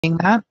seeing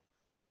that?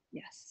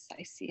 Yes,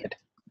 I see it.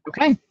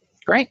 Okay,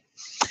 great.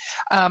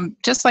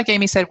 Just like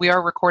Amy said, we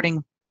are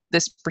recording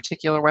this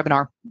particular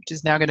webinar, which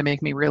is now going to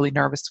make me really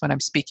nervous when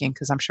I'm speaking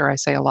because I'm sure I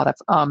say a lot of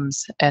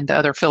ums and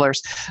other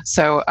fillers.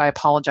 So I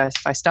apologize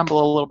if I stumble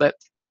a little bit.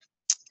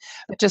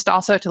 But just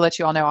also to let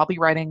you all know, I'll be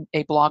writing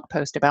a blog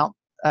post about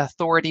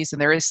authorities,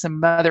 and there is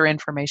some other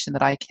information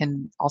that I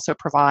can also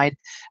provide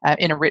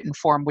in a written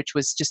form, which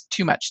was just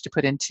too much to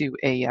put into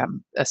a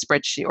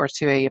spreadsheet or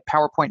to a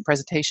PowerPoint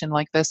presentation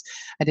like this.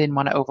 I didn't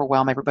want to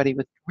overwhelm everybody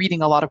with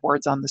reading a lot of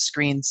words on the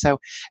screen, so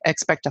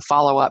expect a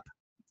follow-up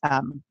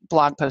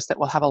blog post that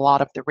will have a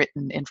lot of the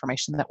written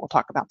information that we'll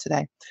talk about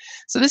today.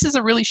 So this is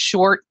a really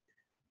short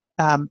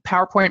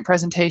PowerPoint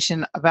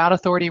presentation about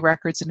authority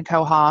records in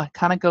Koha.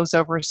 Kind of goes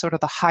over sort of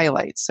the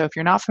highlights. So if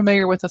you're not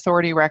familiar with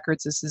authority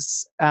records, this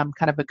is kind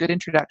of a good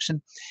introduction.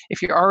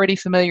 If you're already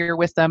familiar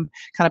with them,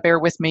 kind of bear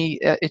with me.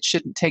 It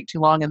shouldn't take too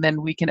long, and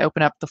then we can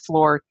open up the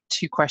floor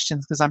to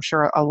questions, because I'm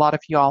sure a lot of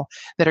y'all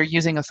that are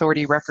using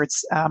authority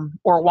records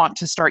or want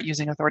to start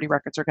using authority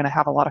records are going to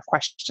have a lot of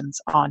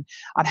questions on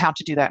how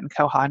to do that in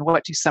Koha, and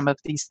what do some of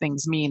these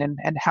things mean,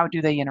 and how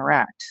do they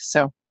interact.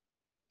 So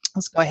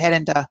let's go ahead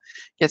and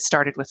get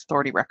started with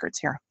authority records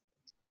here.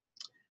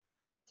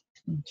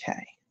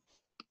 Okay.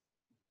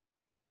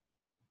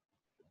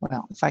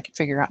 Well, if I could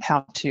figure out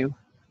how to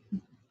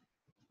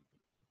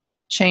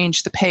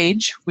change the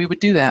page, we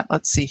would do that.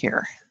 Let's see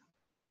here.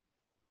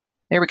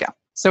 There we go.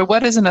 So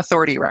what is an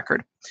authority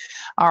record?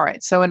 All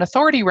right, so an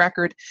authority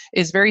record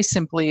is very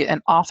simply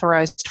an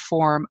authorized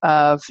form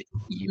of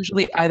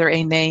usually either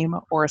a name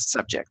or a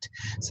subject.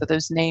 So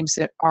those names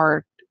that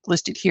are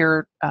listed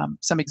here,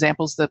 some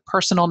examples: the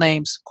personal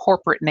names,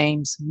 corporate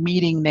names,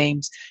 meeting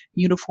names,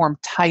 uniform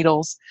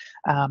titles.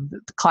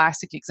 The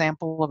classic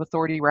example of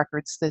authority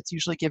records that's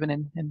usually given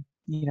in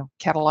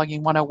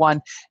cataloging 101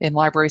 in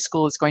library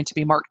school is going to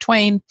be Mark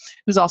Twain,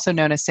 who's also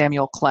known as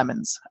Samuel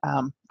Clemens.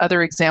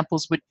 Other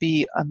examples would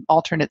be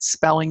alternate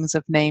spellings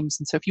of names.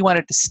 And so if you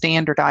wanted to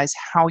standardize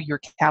how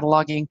you're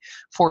cataloging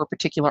for a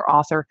particular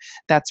author,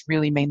 that's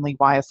really mainly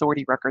why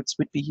authority records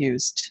would be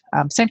used.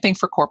 Same thing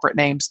for corporate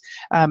names,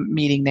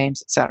 meeting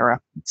names, etc.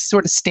 It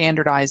sort of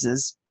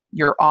standardizes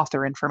your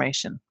author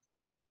information.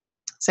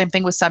 Same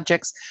thing with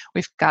subjects.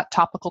 We've got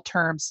topical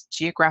terms,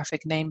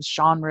 geographic names,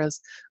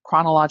 genres,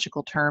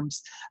 chronological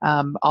terms.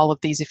 All of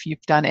these, if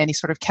you've done any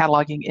sort of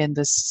cataloging in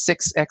the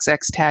 6XX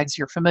tags,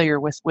 you're familiar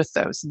with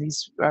those. And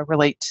these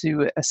relate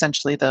to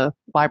essentially the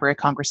Library of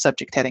Congress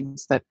subject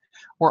headings that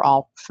we're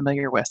all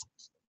familiar with.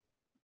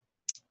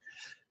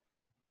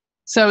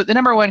 So the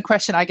number one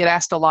question I get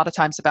asked a lot of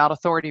times about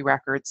authority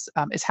records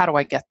is, how do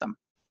I get them?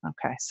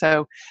 Okay,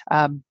 so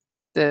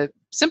the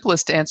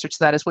simplest answer to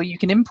that is, well, you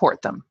can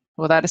import them.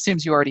 Well, that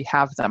assumes you already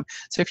have them.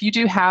 So if you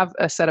do have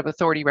a set of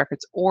authority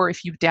records, or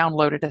if you've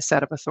downloaded a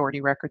set of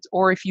authority records,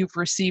 or if you've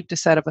received a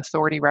set of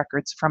authority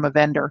records from a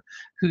vendor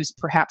who's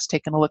perhaps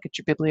taken a look at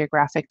your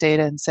bibliographic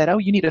data and said, oh,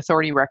 you need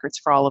authority records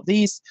for all of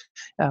these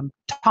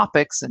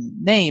topics and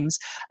names,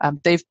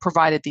 they've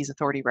provided these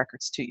authority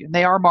records to you. And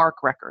they are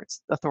MARC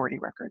records, authority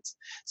records.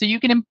 So you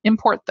can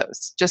import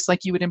those, just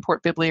like you would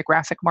import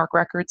bibliographic MARC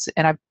records.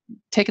 And I've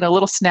taken a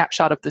little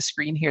snapshot of the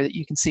screen here that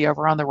you can see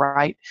over on the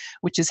right,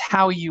 which is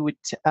how you would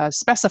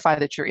specify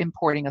that you're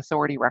importing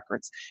authority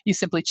records. You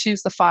simply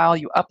choose the file,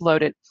 you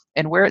upload it,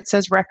 and where it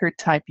says record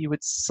type, you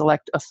would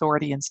select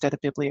authority instead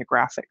of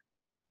bibliographic.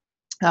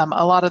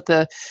 A lot of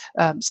the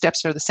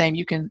steps are the same.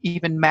 You can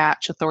even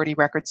match authority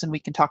records, and we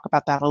can talk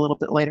about that a little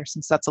bit later,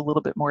 since that's a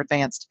little bit more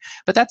advanced.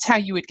 But that's how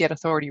you would get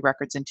authority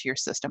records into your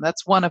system.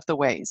 That's one of the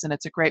ways, and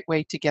it's a great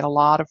way to get a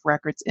lot of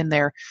records in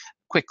there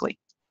quickly.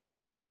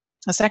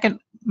 The second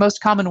most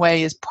common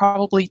way is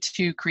probably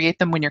to create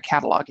them when you're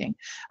cataloging.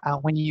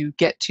 When you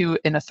get to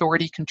an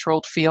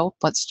authority-controlled field,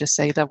 let's just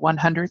say the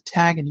 100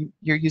 tag, and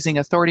you're using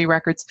authority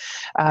records,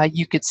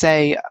 you could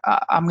say,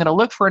 I'm going to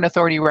look for an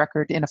authority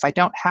record, and if I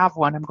don't have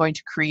one, I'm going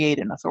to create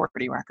an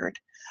authority record.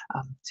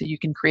 So you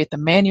can create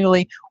them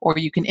manually, or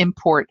you can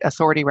import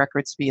authority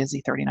records via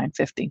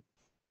Z3950.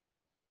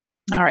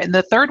 All right, and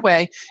the third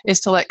way is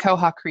to let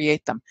Koha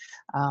create them.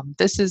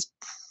 This is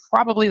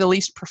probably the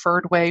least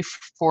preferred way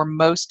for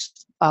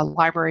most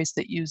libraries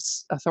that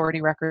use authority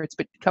records,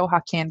 but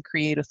Koha can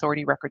create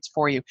authority records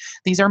for you.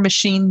 These are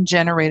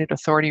machine-generated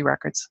authority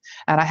records,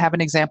 and I have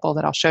an example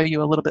that I'll show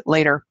you a little bit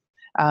later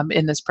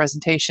in this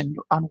presentation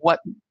on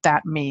what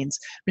that means.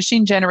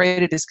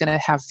 Machine-generated is going to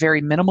have very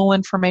minimal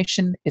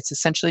information. It's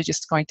essentially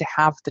just going to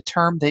have the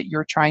term that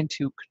you're trying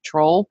to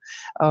control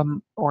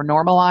or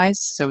normalize.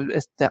 So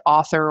if the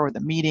author or the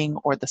meeting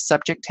or the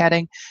subject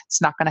heading,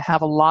 it's not going to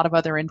have a lot of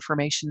other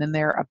information in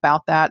there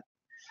about that.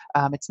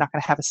 It's not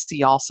going to have a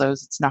see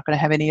alsos. It's not going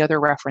to have any other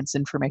reference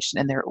information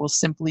in there. It will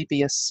simply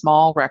be a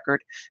small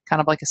record, kind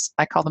of like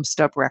I call them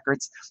stub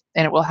records,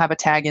 and it will have a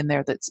tag in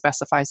there that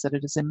specifies that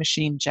it is a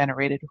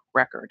machine-generated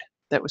record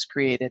that was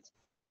created.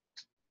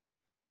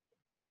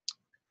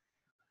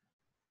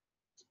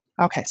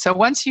 Okay, so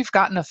once you've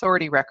gotten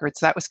authority records,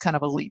 that was kind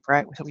of a leap,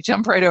 right? So we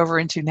jump right over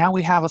into, now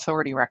we have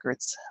authority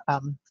records.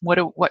 What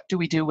do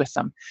we do with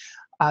them?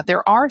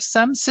 There are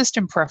some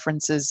system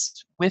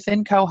preferences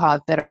within Koha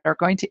that are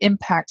going to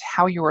impact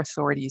how your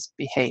authorities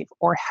behave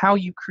or how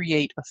you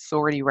create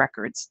authority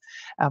records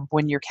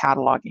when you're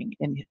cataloging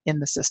in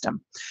the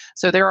system.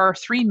 So there are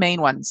three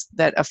main ones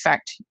that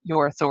affect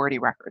your authority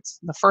records.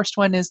 The first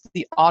one is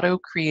the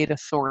auto-create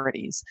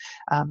authorities.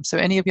 So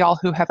any of y'all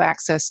who have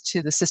access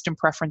to the system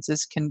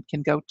preferences can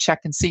go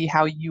check and see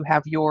how you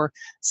have your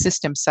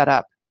system set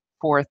up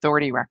for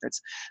authority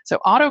records. So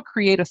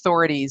auto-create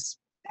authorities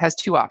has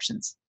two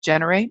options: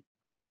 generate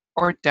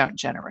or don't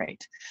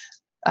generate.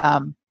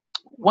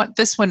 What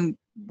this one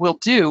will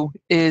do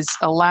is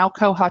allow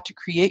Koha to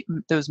create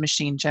those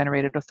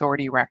machine-generated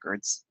authority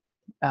records.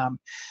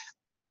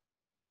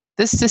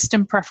 This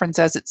system preference,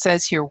 as it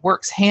says here,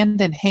 works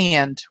hand in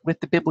hand with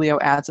the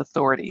BiblioAdds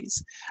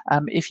authorities.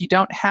 If you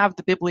don't have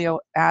the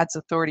BiblioAdds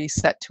authority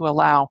set to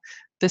allow,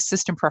 this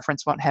system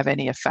preference won't have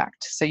any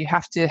effect. So you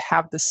have to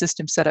have the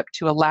system set up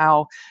to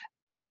allow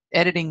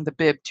editing the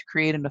bib to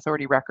create an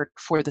authority record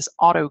for this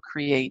auto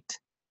create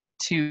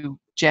to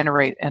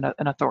generate an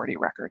authority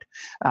record.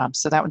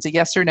 So that one's a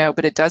yes or no,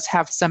 but it does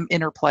have some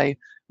interplay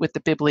with the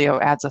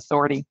BiblioAdds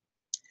authority.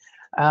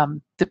 The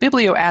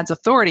BiblioAdds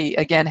authority,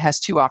 again, has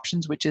two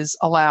options, which is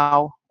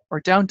allow or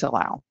don't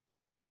allow.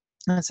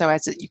 And so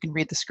you can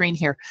read the screen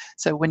here.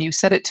 So when you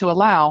set it to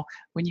allow,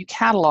 when you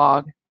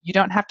catalog, you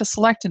don't have to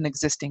select an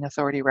existing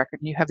authority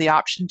record. You have the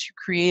option to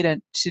create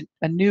a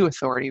new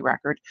authority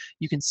record.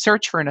 You can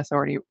search for an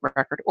authority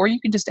record, or you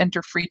can just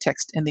enter free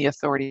text in the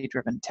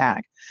authority-driven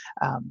tag.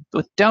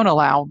 With don't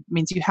allow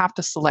means you have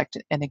to select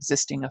an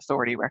existing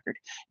authority record.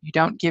 You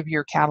don't give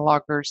your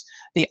catalogers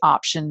the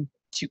option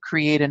to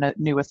create a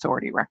new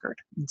authority record.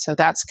 And so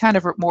that's kind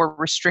of more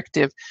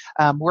restrictive.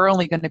 We're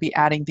only going to be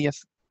adding the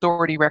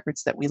authority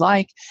records that we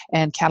like,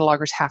 and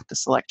catalogers have to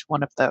select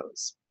one of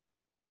those.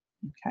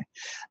 Okay.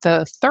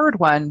 The third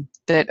one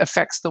that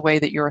affects the way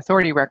that your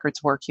authority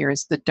records work here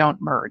is the don't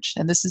merge.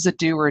 And this is a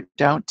do or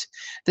don't.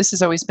 This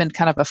has always been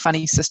kind of a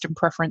funny system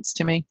preference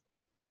to me.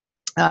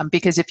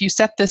 Because if you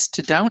set this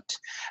to don't,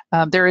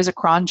 there is a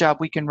cron job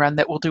we can run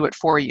that will do it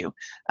for you.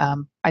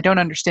 I don't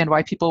understand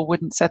why people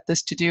wouldn't set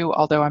this to do,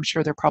 although I'm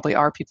sure there probably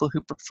are people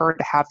who prefer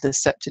to have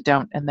this set to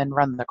don't and then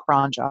run the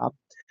cron job.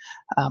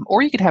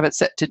 Or you could have it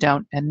set to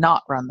don't and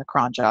not run the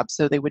cron job,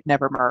 so they would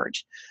never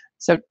merge.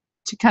 So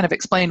to kind of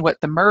explain what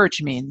the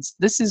merge means,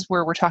 this is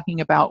where we're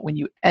talking about when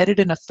you edit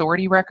an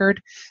authority record,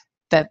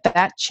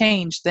 that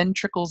change then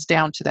trickles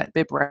down to that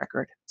bib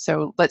record.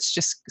 So let's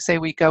just say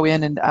we go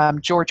in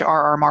and George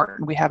R.R.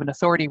 Martin, we have an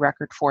authority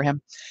record for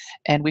him,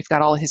 and we've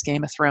got all of his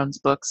Game of Thrones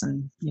books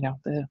and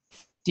the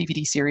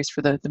DVD series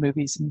for the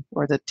movies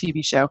or the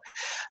TV show.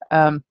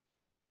 And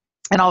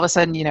all of a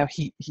sudden,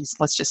 he's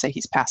let's just say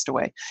he's passed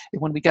away.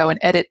 And when we go and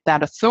edit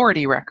that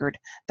authority record,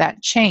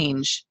 that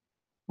change,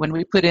 when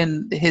we put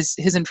in his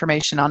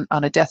information on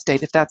a death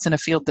date, if that's in a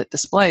field that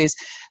displays,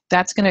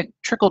 that's going to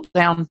trickle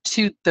down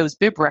to those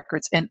bib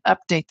records and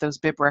update those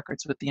bib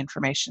records with the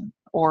information.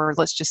 Or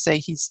let's just say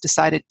he's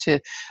decided to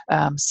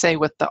say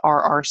what the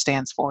RR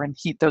stands for, and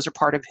those are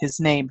part of his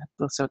name,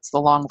 so it's the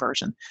long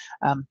version.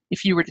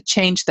 If you were to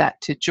change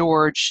that to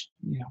George,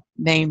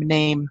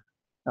 name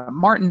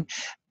Martin,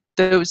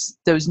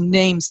 those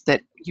names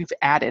that you've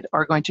added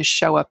are going to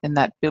show up in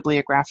that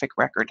bibliographic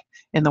record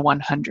in the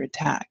 100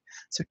 tag.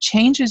 So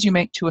changes you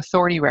make to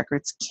authority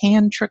records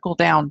can trickle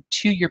down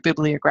to your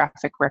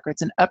bibliographic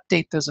records and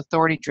update those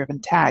authority-driven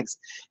tags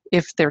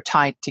if they're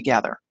tied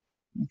together.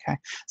 Okay,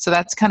 so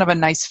that's kind of a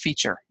nice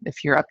feature.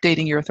 If you're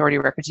updating your authority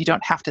records, you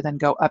don't have to then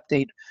go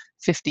update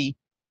 50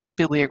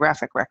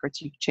 bibliographic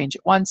records. You change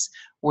it once.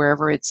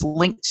 Wherever it's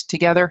linked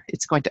together,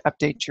 it's going to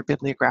update your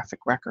bibliographic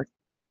record.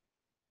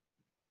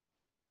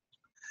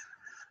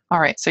 All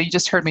right, so you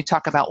just heard me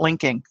talk about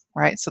linking,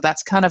 right? So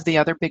that's kind of the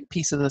other big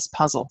piece of this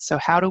puzzle. So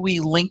how do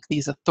we link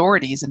these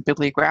authorities and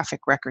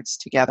bibliographic records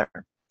together?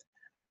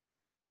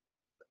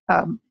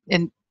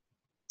 And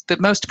the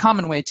most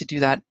common way to do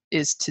that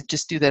is to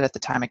just do that at the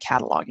time of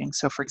cataloging.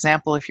 So for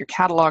example, if your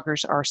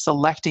catalogers are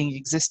selecting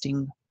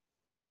existing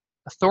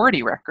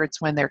authority records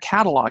when they're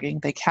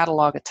cataloging, they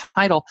catalog a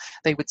title,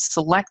 they would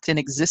select an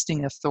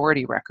existing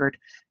authority record.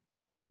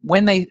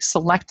 When they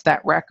select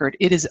that record,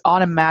 it is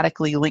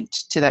automatically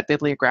linked to that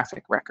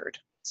bibliographic record.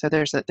 So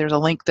there's a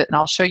link that, and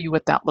I'll show you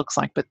what that looks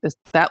like, but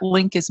that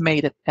link is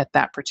made at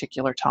that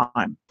particular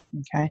time,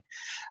 okay?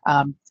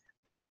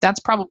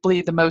 That's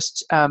probably the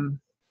most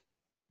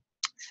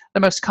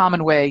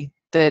common way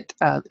that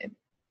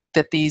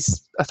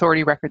these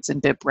authority records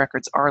and bib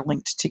records are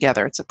linked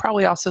together. It's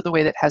probably also the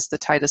way that has the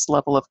tightest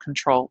level of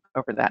control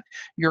over that.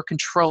 You're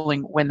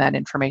controlling when that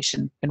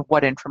information and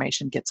what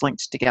information gets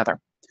linked together.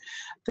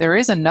 There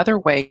is another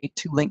way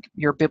to link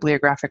your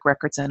bibliographic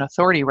records and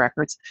authority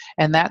records,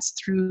 and that's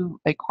through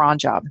a cron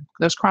job.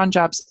 Those cron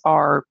jobs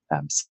are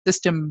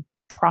system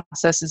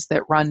processes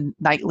that run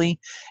nightly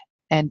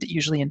and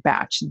usually in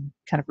batch and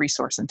kind of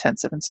resource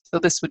intensive. And so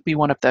this would be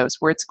one of those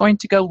where it's going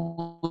to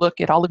go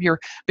look at all of your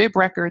bib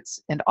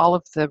records and all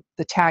of the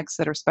tags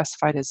that are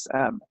specified as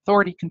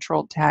authority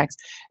controlled tags,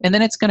 and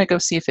then it's going to go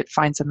see if it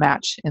finds a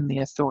match in the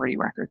authority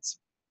records.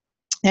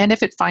 And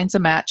if it finds a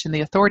match in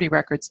the authority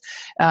records,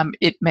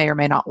 it may or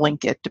may not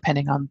link it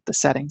depending on the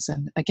settings.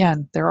 And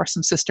again, there are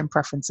some system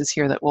preferences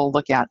here that we'll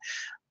look at.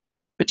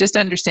 But just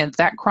understand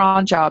that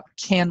cron job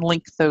can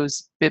link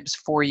those bibs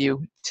for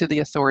you to the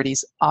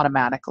authorities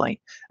automatically.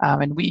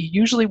 And we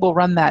usually will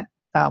run that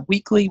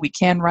weekly. We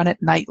can run it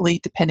nightly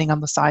depending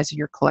on the size of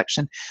your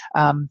collection.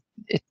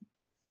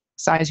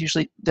 Size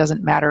usually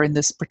doesn't matter in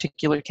this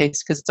particular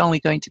case because it's only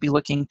going to be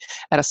looking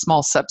at a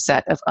small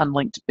subset of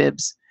unlinked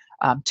bibs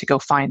to go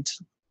find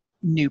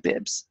new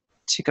bibs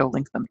to go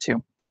link them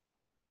to.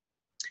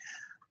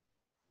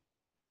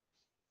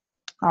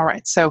 All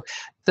right, so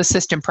the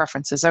system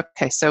preferences.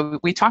 Okay, so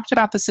we talked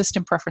about the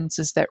system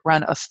preferences that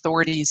run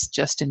authorities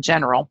just in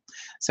general.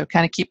 So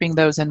kind of keeping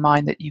those in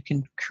mind that you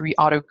can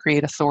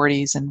auto-create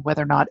authorities and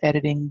whether or not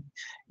editing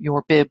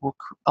your bib will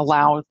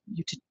allow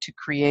you to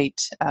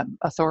create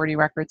authority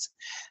records.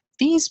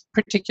 These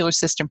particular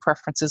system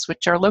preferences,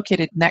 which are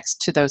located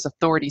next to those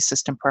authority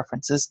system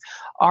preferences,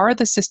 are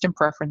the system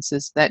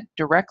preferences that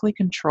directly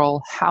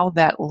control how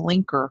that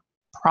linker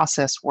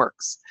process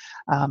works.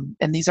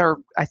 And these are,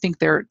 I think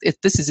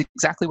this is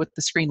exactly what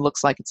the screen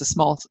looks like. It's a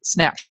small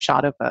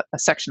snapshot of a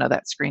section of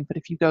that screen, but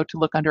if you go to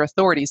look under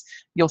authorities,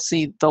 you'll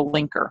see the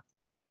linker.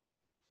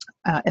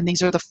 And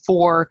these are the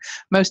 4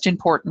 most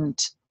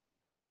important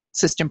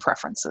system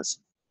preferences.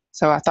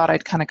 So I thought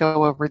I'd kind of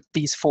go over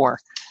these 4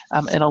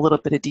 in a little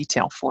bit of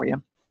detail for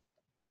you.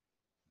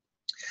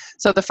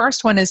 So the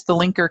first one is the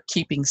linker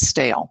keeping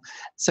stale.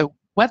 So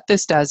what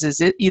this does is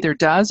it either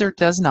does or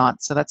does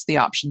not. So that's the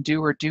option, do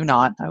or do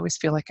not. I always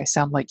feel like I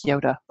sound like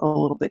Yoda a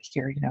little bit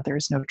here. You know, there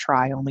is no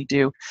try, only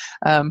do.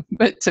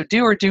 But so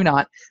do or do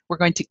not. We're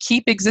going to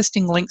keep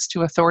existing links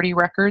to authority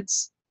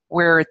records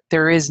where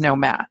there is no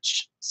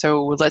match.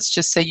 So let's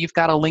just say you've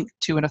got a link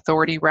to an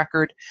authority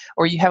record,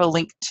 or you have a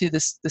link to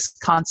this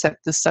concept,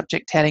 this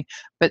subject heading,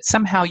 but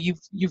somehow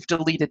you've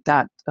deleted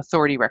that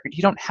authority record.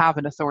 You don't have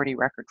an authority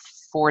record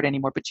for it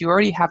anymore, but you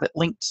already have it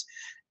linked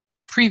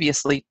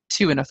previously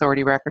to an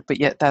authority record, but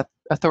yet that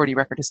authority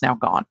record is now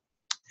gone.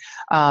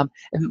 And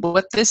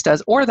what this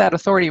does, or that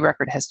authority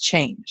record has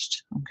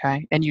changed,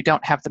 okay, and you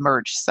don't have the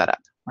merge set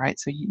up, right?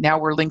 So now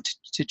we're linked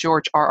to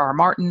George R.R.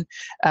 Martin,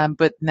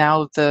 but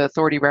now the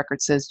authority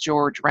record says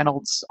George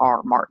Reynolds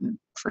R. Martin,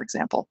 for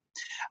example.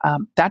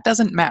 That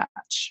doesn't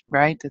match,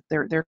 right?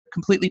 They're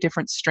completely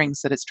different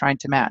strings that it's trying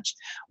to match.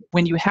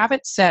 When you have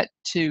it set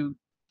to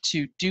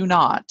do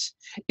not,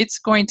 it's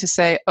going to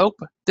say, oh,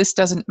 this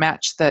doesn't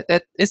match that.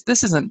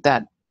 This isn't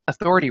that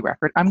authority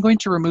record. I'm going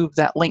to remove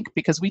that link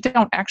because we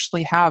don't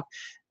actually have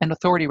an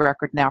authority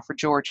record now for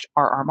George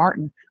R.R.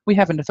 Martin. We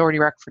have an authority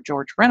record for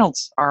George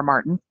Reynolds R.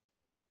 Martin.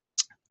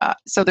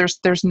 So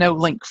there's no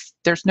link.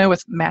 There's no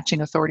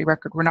matching authority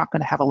record. We're not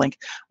going to have a link.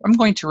 I'm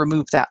going to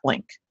remove that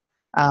link.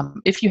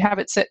 If you have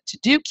it set to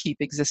do keep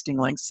existing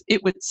links,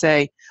 it would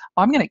say,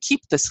 oh, I'm going to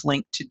keep this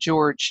link to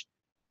George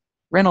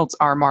Reynolds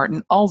R.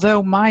 Martin,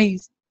 although my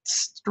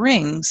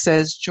string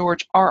says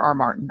George R.R.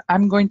 Martin.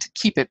 I'm going to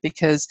keep it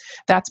because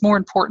that's more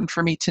important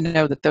for me to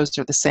know that those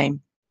are the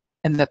same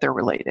and that they're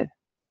related.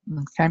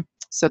 Okay,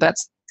 so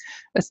that's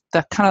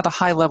the kind of the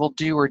high level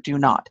do or do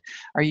not.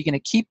 Are you going to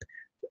keep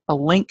a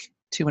link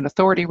to an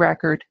authority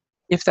record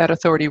if that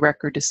authority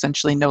record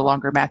essentially no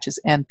longer matches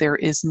and there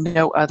is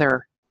no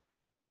other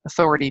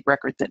authority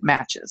record that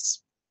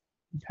matches?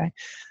 Okay.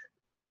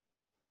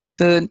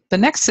 The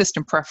next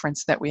system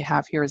preference that we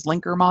have here is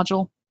linker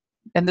module,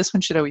 and this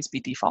one should always be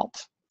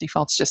default.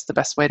 Default's just the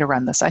best way to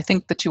run this. I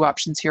think the 2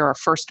 options here are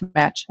first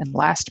match and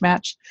last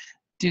match.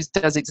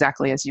 Does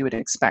exactly as you would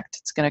expect.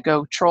 It's going to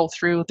go troll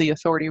through the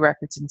authority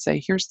records and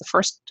say, here's the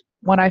first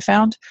one I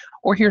found,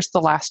 or here's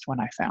the last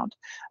one I found.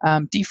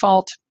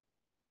 Default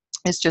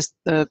is just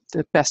the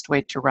best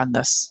way to run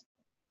this.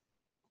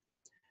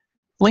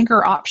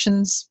 Linker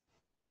options,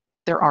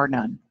 there are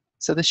none.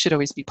 So this should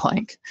always be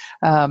blank.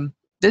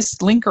 This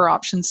linker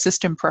options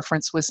system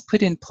preference was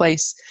put in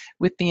place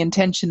with the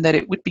intention that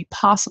it would be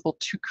possible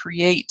to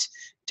create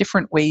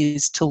different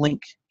ways to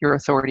link your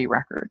authority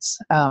records.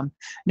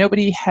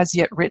 Nobody has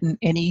yet written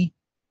any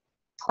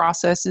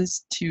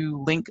processes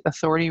to link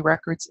authority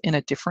records in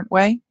a different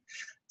way.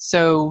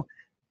 So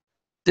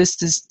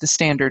this is the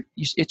standard.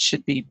 It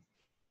should be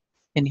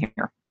in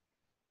here.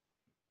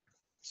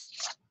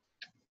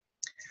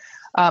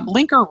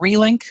 Linker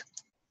relink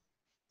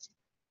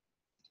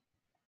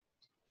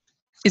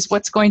is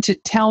what's going to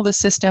tell the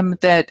system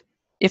that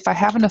if I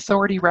have an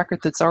authority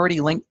record that's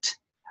already linked,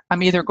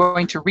 I'm either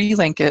going to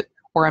relink it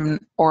or I'm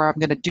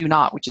going to do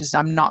not, which is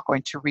I'm not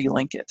going to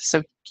relink it.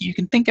 So you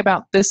can think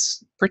about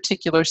this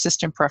particular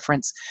system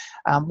preference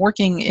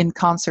working in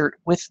concert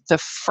with the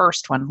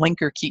first one,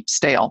 linker keep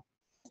stale.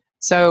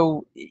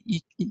 So you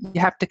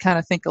have to kind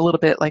of think a little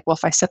bit like, well,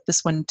 if I set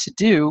this one to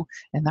do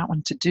and that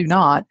one to do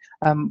not,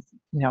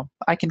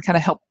 I can kind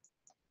of help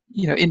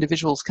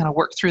individuals kind of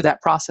work through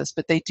that process,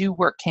 but they do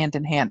work hand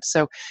in hand.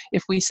 So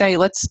if we say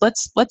let's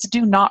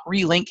do not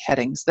relink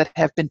headings that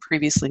have been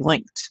previously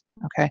linked,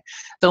 okay,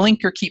 the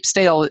linker keep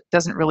stale, it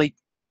doesn't really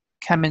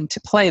come into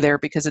play there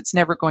because it's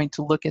never going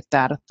to look at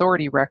that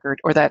authority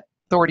record or that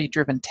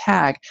authority-driven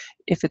tag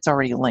if it's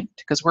already linked,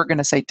 because we're going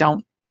to say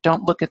don't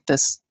look at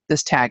this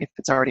tag if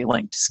it's already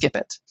linked, skip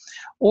it.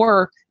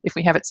 Or if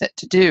we have it set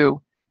to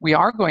do, we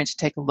are going to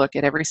take a look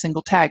at every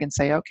single tag and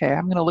say, okay,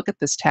 I'm going to look at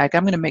this tag.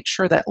 I'm going to make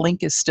sure that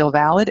link is still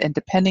valid, and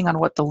depending on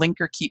what the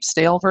linker keep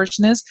stale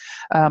version is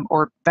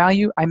or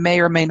value, I may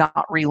or may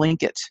not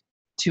relink it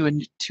to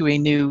a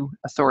new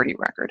authority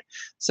record.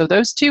 So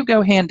those two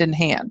go hand in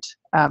hand.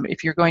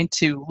 If you're going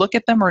to look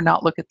at them or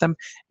not look at them,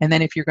 and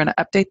then if you're going to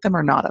update them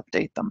or not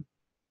update them.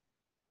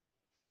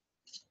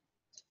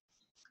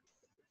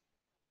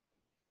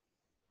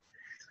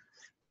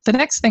 The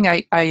next thing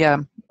I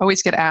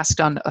always get asked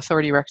on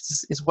authority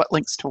records is what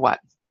links to what.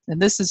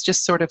 And this is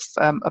just sort of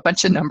a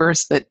bunch of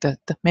numbers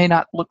that may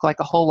not look like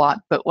a whole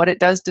lot, but what it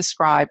does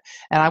describe,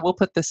 and I will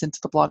put this into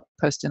the blog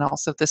post, and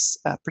also this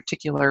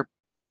particular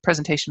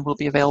presentation will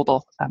be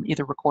available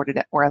either recorded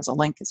or as a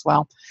link as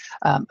well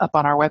up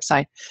on our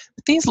website.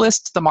 But these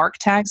list the MARC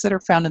tags that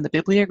are found in the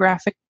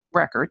bibliographic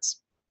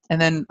records. And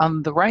then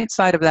on the right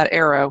side of that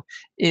arrow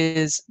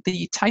is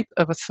the type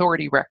of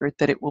authority record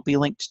that it will be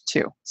linked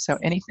to. So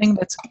anything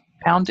that's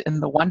found in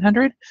the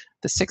 100,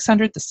 the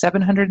 600, the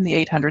 700, and the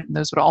 800, and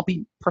those would all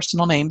be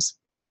personal names,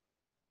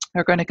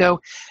 are going to go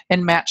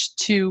and match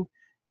to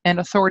an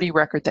authority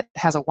record that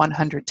has a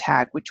 100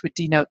 tag, which would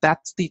denote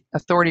that's the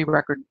authority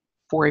record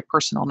for a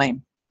personal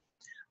name.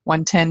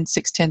 110,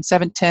 610,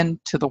 710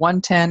 to the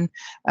 110.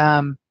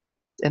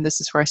 And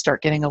this is where I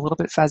start getting a little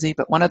bit fuzzy,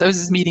 but one of those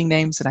is meeting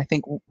names, and I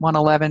think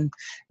 111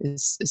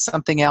 is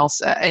something else.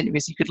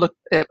 Anyways, you could look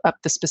up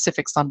the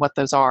specifics on what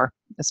those are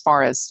as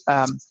far as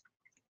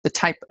the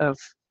type of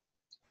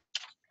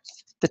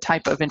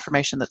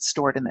information that's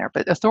stored in there.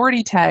 But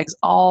authority tags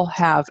all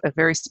have a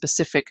very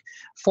specific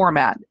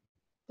format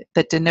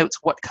that denotes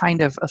what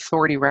kind of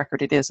authority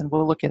record it is, and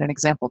we'll look at an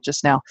example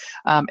just now.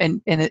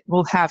 And it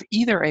will have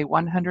either a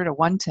 100, a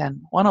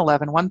 110,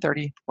 111,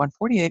 130,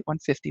 148,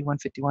 150,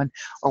 151,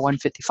 or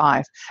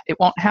 155. It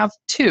won't have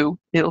two,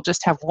 it'll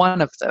just have one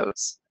of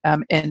those.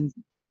 And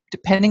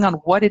depending on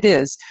what it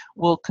is,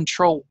 will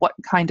control what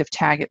kind of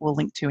tag it will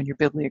link to in your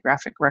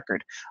bibliographic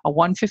record. A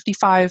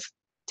 155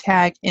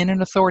 tag in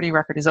an authority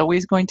record is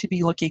always going to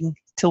be looking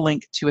to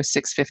link to a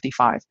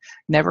 655.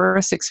 Never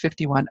a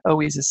 651,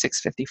 always a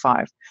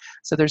 655.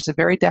 So there's a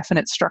very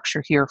definite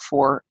structure here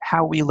for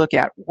how we look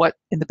at what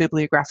in the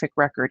bibliographic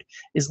record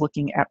is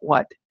looking at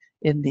what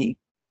in the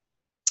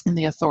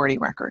authority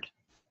record.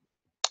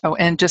 Oh,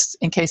 and just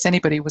in case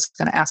anybody was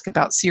going to ask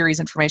about series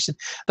information,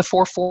 the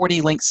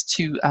 440 links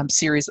to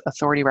series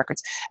authority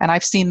records. And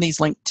I've seen these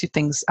linked to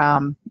things,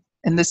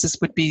 and this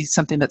would be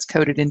something that's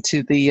coded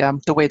into the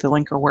way the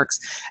linker works.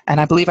 And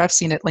I believe I've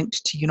seen it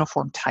linked to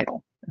uniform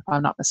title, if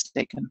I'm not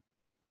mistaken.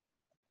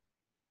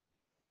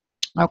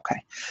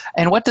 Okay,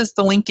 and what does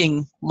the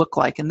linking look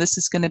like? And this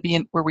is going to be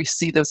where we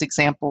see those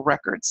example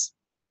records.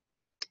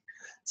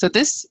 So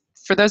this,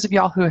 for those of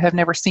y'all who have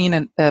never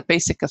seen a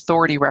basic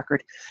authority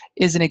record,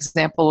 is an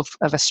example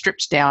of a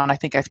stripped down. I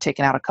think I've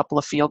taken out a couple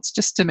of fields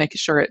just to make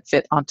sure it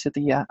fit onto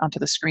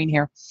the screen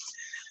here.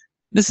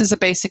 This is a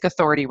basic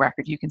authority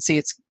record. You can see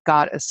it's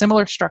got a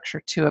similar structure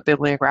to a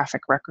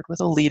bibliographic record with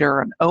a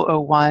leader, an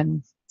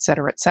 001, et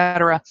cetera, et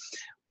cetera.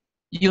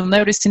 You'll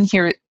notice in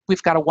here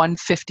we've got a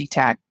 150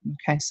 tag.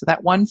 Okay, so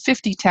that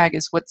 150 tag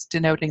is what's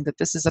denoting that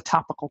this is a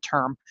topical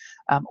term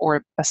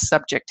or a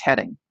subject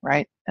heading,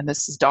 right? And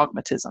this is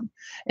dogmatism.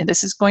 And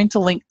this is going to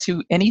link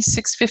to any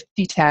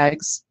 650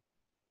 tags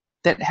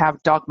that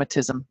have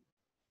dogmatism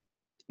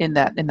in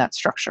that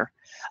structure.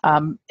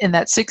 In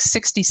that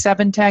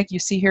 667 tag you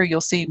see here, you'll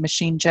see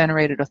machine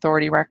generated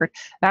authority record.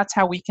 That's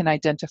how we can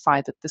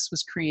identify that this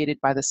was created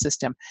by the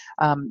system.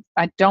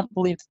 I don't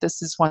believe that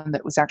this is one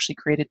that was actually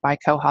created by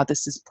Koha.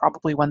 This is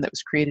probably one that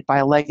was created by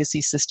a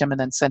legacy system and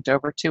then sent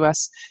over to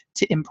us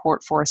to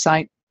import for a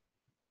site.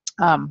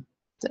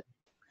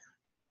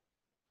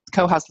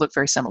 Kohas look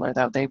very similar,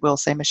 though. They will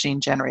say machine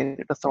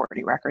generated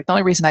authority record. The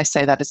only reason I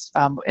say that is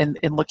in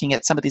looking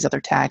at some of these other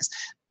tags,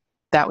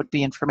 that would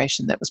be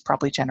information that was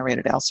probably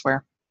generated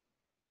elsewhere.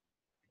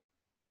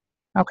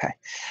 Okay,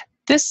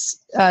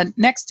 this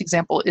next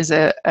example is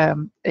a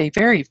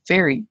very,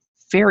 very,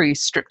 very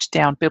stripped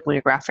down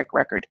bibliographic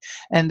record.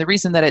 And the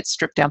reason that it's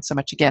stripped down so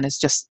much, again, is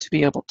just to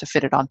be able to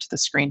fit it onto the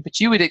screen. But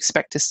you would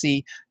expect to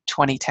see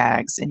 20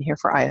 tags in here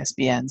for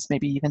ISBNs,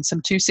 maybe even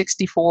some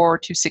 264,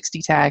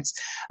 260 tags,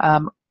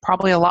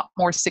 probably a lot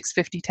more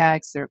 650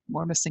 tags.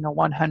 We're missing a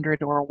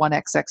 100 or a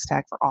 1XX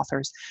tag for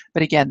authors.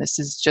 But again, this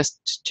is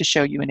just to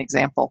show you an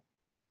example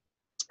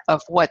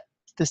of what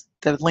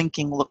the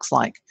linking looks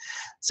like.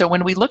 So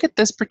when we look at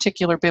this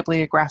particular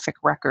bibliographic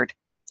record,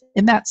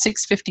 in that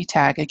 650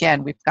 tag,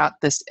 again, we've got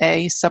this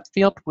A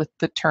subfield with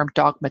the term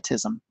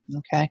dogmatism,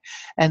 okay?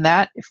 And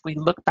that, if we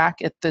look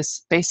back at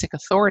this basic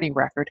authority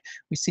record,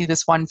 we see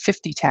this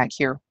 150 tag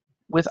here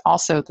with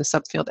also the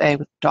subfield A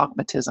with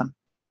dogmatism,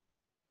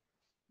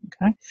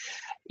 okay?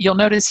 You'll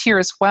notice here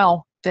as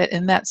well that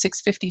in that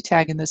 650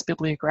 tag in this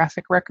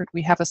bibliographic record,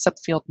 we have a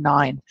subfield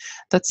 9.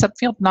 That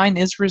subfield 9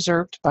 is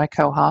reserved by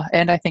Koha,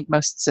 and I think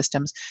most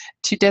systems,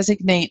 to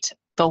designate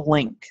the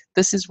link.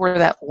 This is where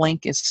that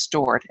link is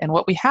stored. And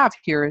what we have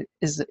here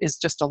is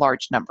just a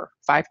large number,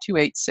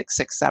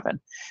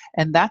 528,667.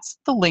 And that's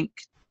the link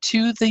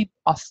to the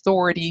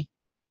authority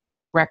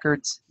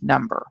records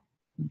number.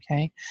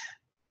 Okay.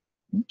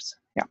 Oops.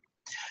 Yeah.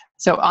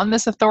 So on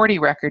this authority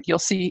record, you'll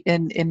see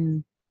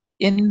in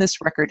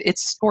this record, it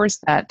stores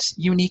that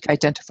unique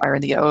identifier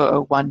in the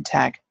 001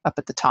 tag up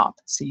at the top.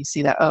 So you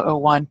see that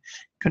 001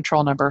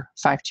 control number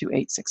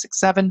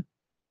 528,667,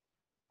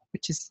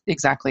 which is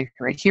exactly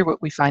right here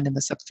what we find in the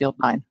subfield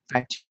 9,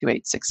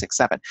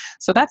 528,667.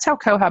 So that's how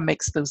Koha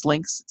makes those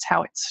links. It's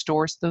how it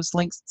stores those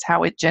links. It's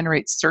how it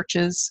generates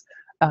searches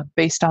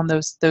based on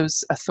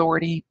those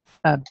authority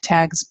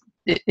tags.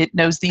 It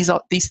knows these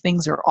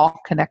things are all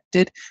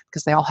connected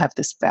because they all have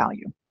this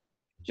value.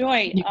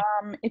 Joy,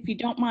 if you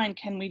don't mind,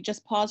 can we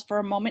just pause for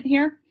a moment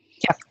here?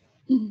 Yeah.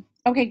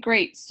 Okay,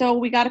 great. So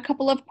we got a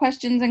couple of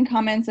questions and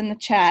comments in the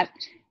chat,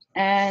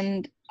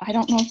 and I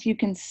don't know if you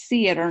can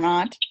see it or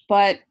not,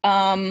 but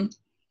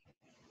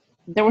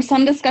there was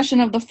some discussion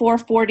of the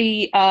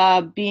 440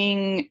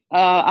 being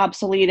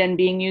obsolete and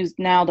being used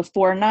now, the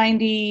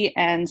 490,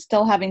 and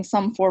still having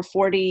some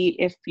 440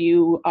 if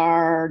you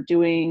are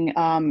doing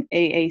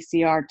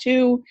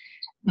AACR2,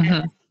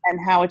 and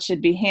how it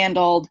should be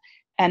handled.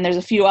 And there's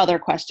a few other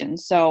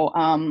questions, so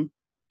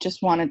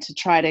just wanted to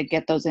try to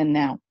get those in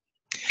now.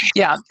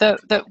 Yeah,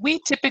 we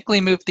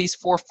typically move these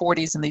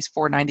 440s and these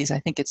 490s, I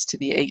think it's to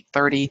the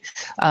 830.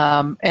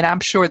 And I'm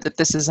sure that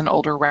this is an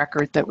older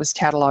record that was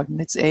cataloged, and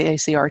it's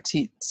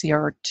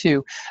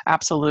AACR2,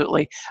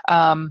 absolutely.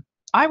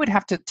 I would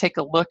have to take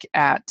a look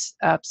at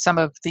some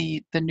of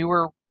the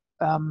newer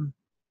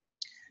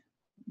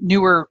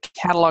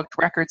cataloged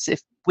records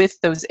with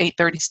those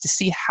 830s to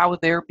see how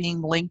they're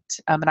being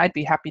linked, and I'd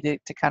be happy to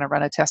kind of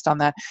run a test on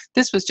that.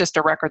 This was just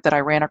a record that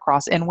I ran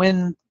across, and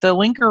when the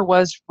linker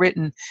was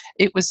written,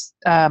 it was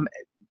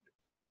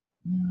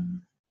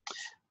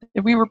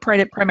we were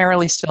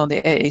primarily still in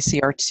the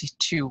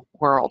AACR2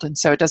 world, and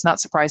so it does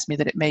not surprise me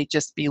that it may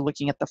just be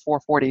looking at the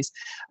 440s.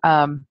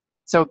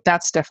 So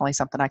that's definitely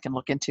something I can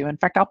look into. In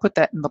fact, I'll put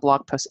that in the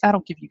blog post.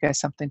 That'll give you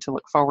guys something to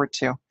look forward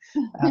to.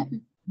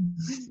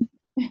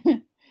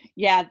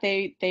 Yeah,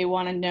 they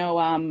want to know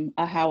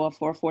how a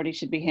 440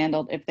 should be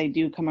handled if they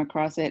do come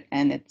across it,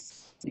 and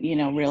it's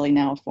really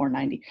now a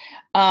 490.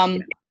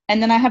 And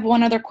then I have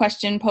one other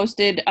question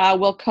posted.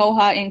 Will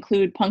Koha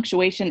include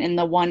punctuation in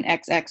the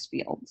 1XX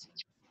fields?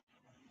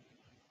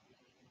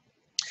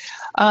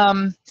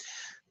 All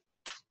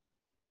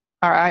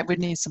right, I would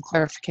need some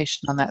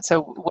clarification on that.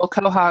 So will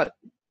Koha,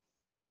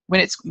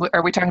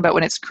 are we talking about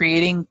when it's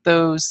creating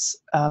those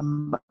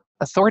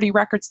authority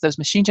records, those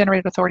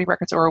machine-generated authority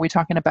records, or are we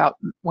talking about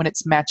when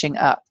it's matching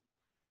up?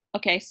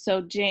 Okay,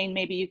 so Jane,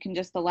 maybe you can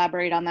just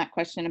elaborate on that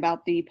question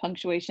about the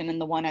punctuation in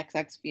the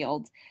 1XX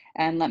fields,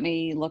 and let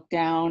me look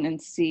down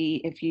and see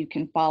if you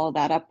can follow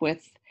that up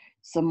with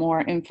some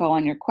more info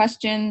on your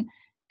question.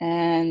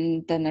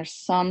 And then there's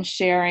some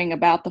sharing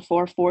about the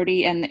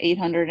 440 and the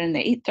 800 and the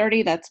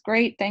 830. That's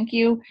great, thank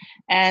you.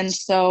 And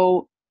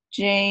so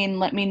Jane,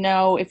 let me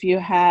know if you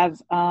have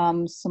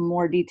some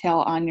more detail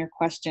on your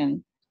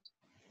question.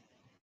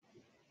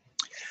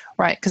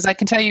 Right, because I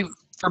can tell you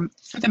for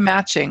the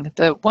matching,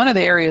 one of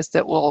the areas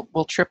that will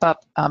trip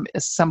up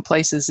some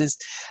places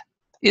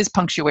is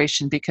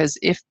punctuation, because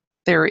if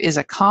there is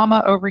a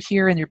comma over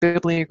here in your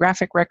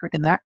bibliographic record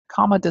and that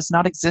comma does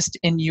not exist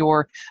in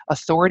your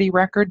authority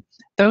record,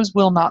 those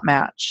will not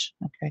match,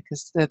 okay?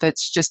 Because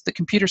that's just, the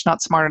computer's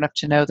not smart enough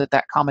to know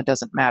that comma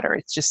doesn't matter.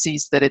 It just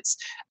sees that it's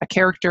a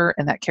character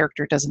and that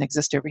character doesn't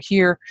exist over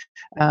here,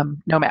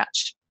 no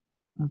match,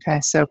 okay?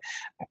 So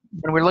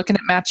when we're looking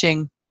at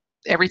matching,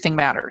 everything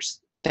matters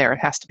there. It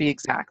has to be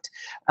exact.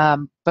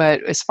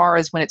 But as far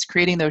as when it's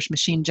creating those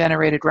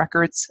machine-generated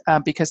records,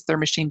 because they're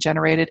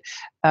machine-generated,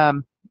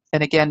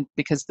 and again,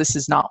 because this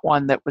is not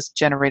one that was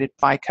generated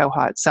by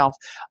Koha itself,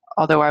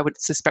 although I would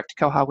suspect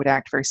Koha would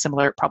act very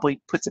similar. It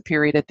probably puts a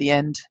period at the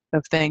end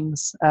of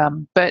things.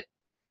 But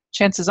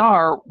chances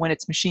are, when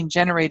it's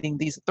machine-generating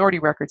these authority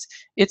records,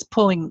 it's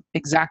pulling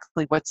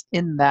exactly what's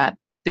in that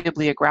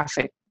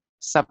bibliographic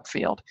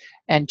subfield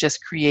and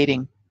just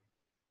creating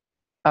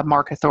a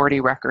MARC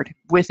authority record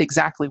with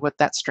exactly what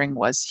that string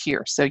was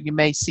here. So you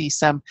may see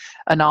some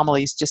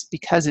anomalies just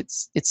because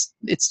it's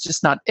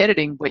just not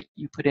editing what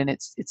you put in.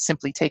 It's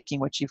simply taking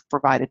what you've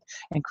provided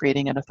and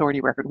creating an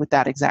authority record with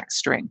that exact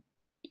string.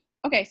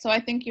 Okay, so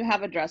I think you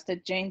have addressed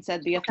it. Jane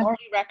said the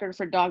authority record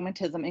for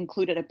dogmatism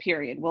included a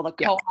period. Will the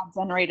Koha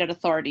generated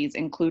authorities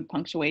include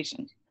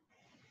punctuation?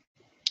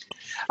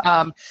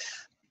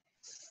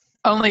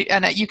 Only,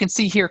 and you can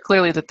see here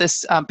clearly that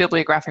this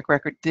bibliographic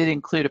record did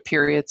include a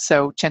period,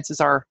 so chances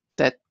are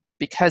that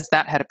because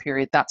that had a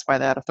period, that's why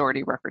that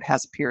authority record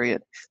has a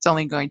period. It's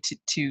only going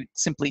to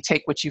simply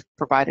take what you've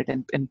provided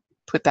and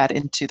put that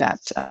into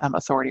that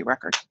authority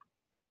record.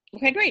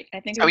 Okay, great. I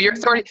think So your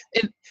authority,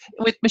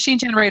 with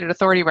machine-generated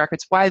authority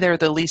records, why they're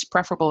the least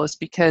preferable is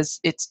because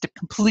it's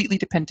completely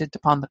dependent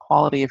upon the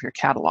quality of your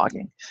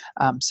cataloging.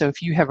 So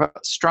if you have a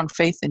strong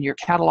faith in your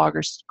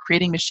catalogers,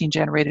 creating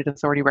machine-generated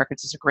authority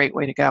records is a great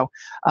way to go.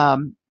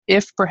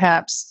 If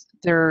perhaps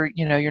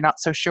you're not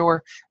so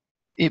sure,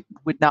 it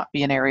would not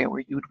be an area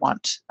where you would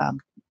want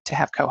to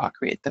have Koha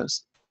create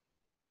those.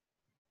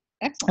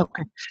 Excellent.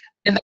 Okay.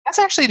 And that's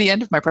actually the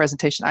end of my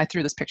presentation. I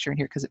threw this picture in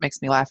here because it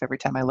makes me laugh every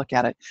time I look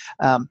at it.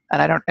 And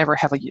I don't ever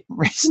have a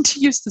reason to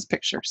use this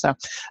picture. So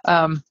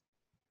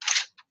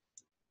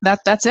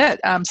that's it.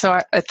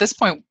 At this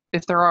point,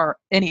 if there are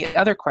any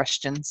other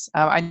questions,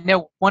 I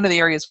know one of the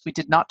areas we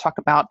did not talk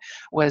about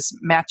was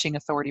matching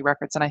authority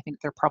records. And I think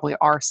there probably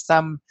are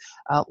some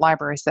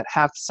libraries that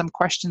have some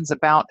questions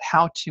about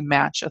how to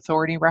match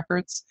authority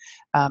records.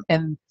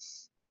 And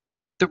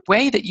the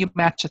way that you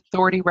match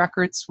authority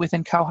records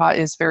within Koha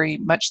is very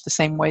much the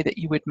same way that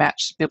you would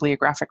match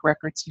bibliographic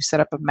records. You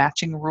set up a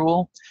matching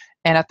rule.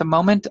 And at the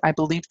moment, I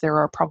believe there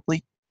are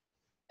probably,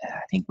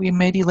 I think we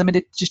may be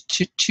limited just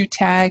to 2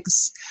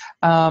 tags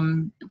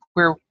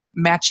where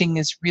matching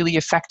is really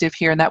effective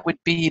here. And that would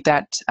be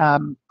that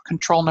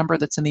control number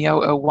that's in the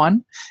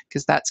 001,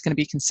 because that's going to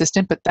be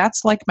consistent. But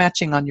that's like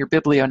matching on your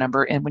biblio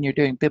number and when you're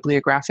doing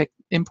bibliographic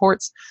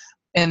imports.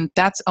 And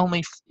that's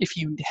only if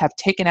you have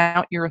taken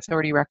out your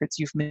authority records,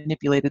 you've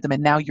manipulated them,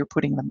 and now you're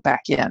putting them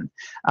back in,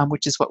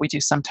 which is what we do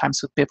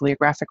sometimes with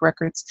bibliographic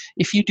records.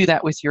 If you do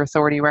that with your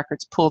authority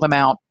records, pull them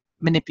out,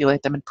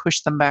 manipulate them, and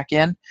push them back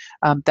in,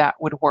 that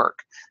would work.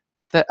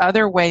 The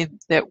other way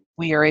that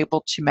we are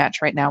able to match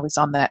right now is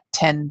on that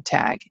 10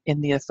 tag in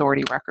the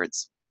authority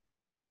records.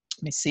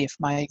 Let me see if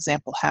my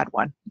example had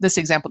one. This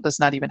example does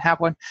not even have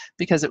one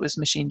because it was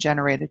machine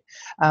generated.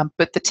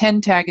 But the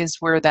 10 tag is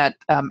where that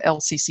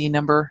LCC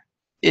number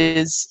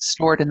is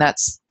stored, and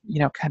that's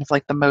kind of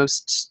like the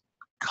most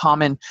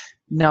common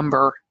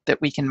number that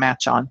we can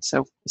match on.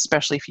 So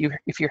especially if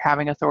you're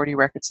having authority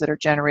records that are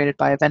generated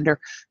by a vendor,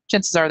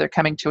 chances are they're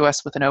coming to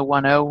us with an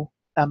 010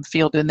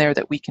 field in there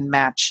that we can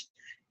match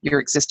your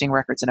existing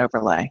records and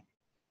overlay.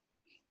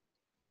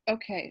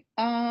 Okay,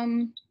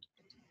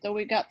 so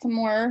we got some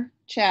more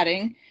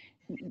chatting.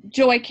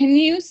 Joy, can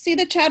you see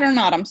the chat or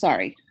not? I'm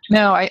sorry.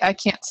 No, I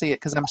can't see it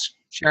because I'm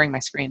sharing my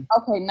screen.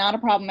 Okay, not a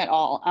problem at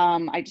all.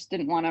 I just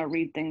didn't want to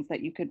read things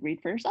that you could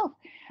read for yourself.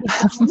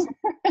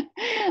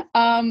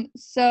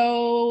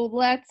 So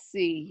let's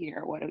see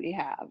here. What do we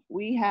have?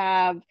 We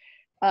have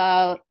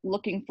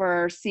looking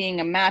for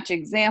seeing a match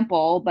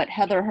example, but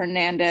Heather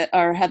Hernandez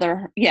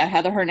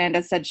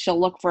said she'll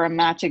look for a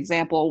match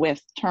example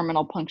with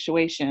terminal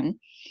punctuation.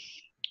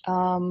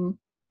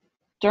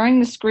 During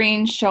the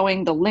screen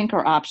showing the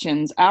linker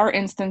options, our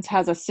instance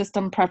has a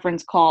system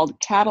preference called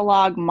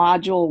catalog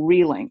module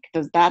relink.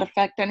 Does that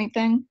affect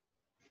anything?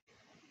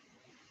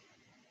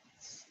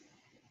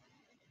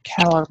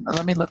 Catalog,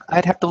 let me look.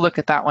 I'd have to look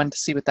at that one to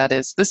see what that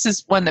is. This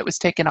is one that was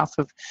taken off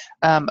of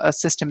a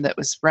system that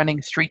was running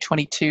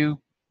 322X,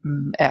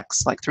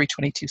 like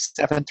 322.7,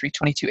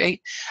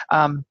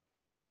 322.8.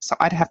 So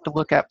I'd have to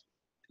look up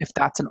if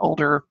that's an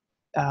older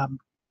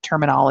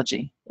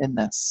terminology in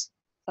this.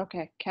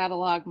 Okay,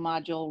 catalog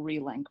module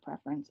relink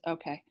preference.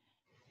 Okay.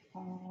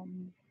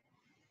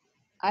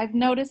 I've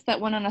noticed that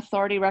when an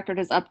authority record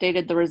is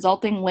updated, the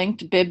resulting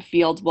linked bib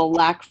fields will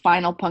lack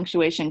final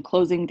punctuation.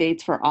 Closing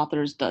dates for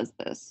authors does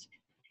this.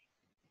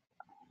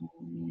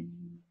 Can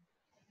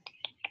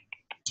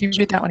you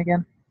read that one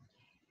again?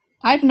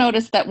 I've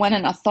noticed that when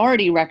an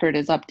authority record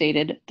is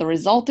updated, the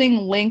resulting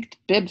linked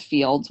bib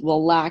fields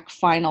will lack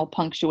final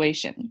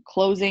punctuation.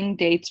 Closing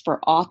dates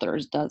for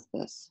authors does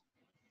this.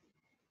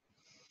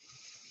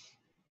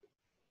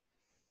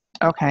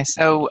 Okay,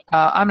 so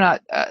I'm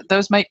not,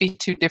 those might be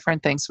 2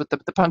 different things. With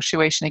the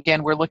punctuation,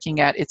 again, we're looking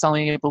at it's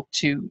only able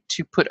to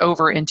put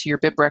over into your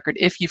bib record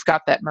if you've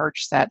got that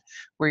merge set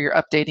where you're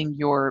updating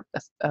your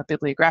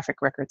bibliographic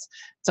records.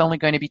 It's only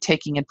going to be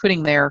taking and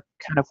putting there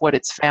kind of what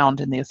it's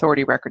found in the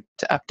authority record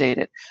to update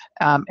it.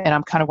 And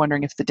I'm kind of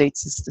wondering if the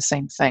dates is the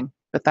same thing,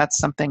 but that's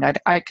something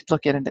I could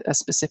look at a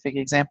specific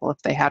example if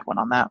they had one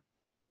on that.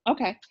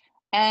 Okay,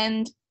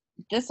 and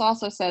this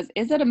also says,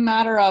 is it a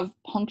matter of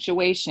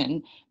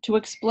punctuation to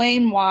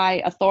explain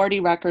why authority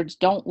records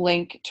don't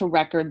link to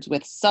records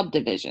with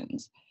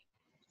subdivisions?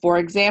 For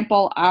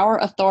example, our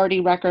authority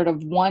record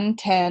of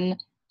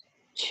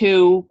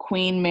 110.2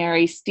 Queen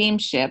Mary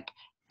steamship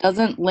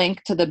doesn't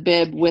link to the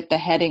bib with the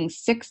heading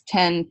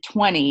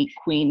 610.20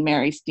 Queen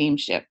Mary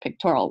steamship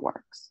pictorial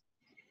works.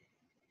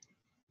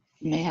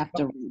 You may have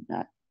to read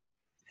that.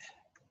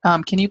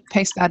 Can you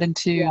paste that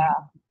into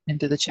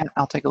the chat?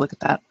 I'll take a look at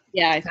that.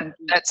 Yeah, I think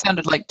that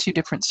sounded like 2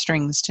 different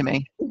strings to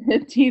me.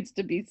 It needs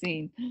to be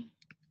seen.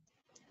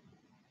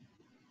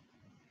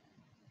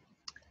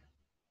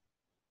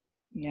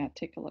 Yeah,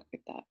 take a look at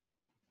that.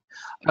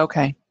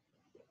 Okay.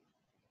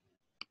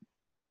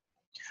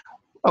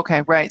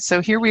 Okay, right.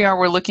 So here we are.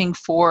 We're looking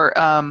for,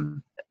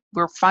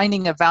 we're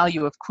finding a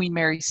value of Queen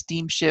Mary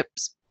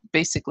steamship's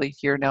basically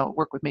here, now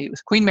work with me, it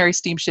was Queen Mary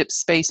Steamship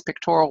Space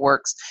Pictorial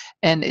Works,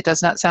 and it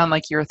does not sound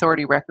like your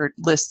authority record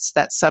lists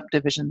that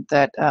subdivision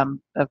that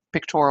of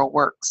pictorial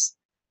works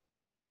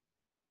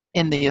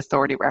in the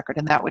authority record,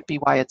 and that would be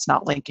why it's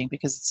not linking,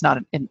 because it's not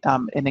an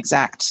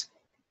exact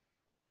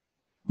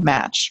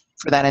match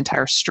for that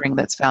entire string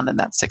that's found in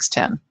that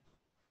 610.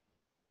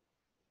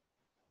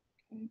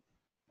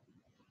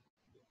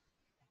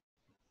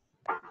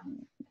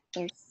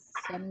 There's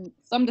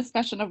some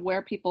discussion of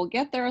where people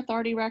get their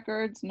authority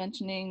records,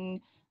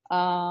 mentioning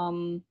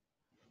AMARC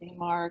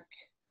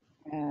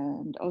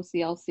and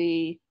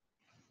OCLC.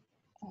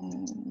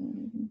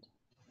 And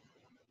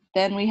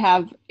then we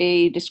have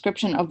a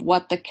description of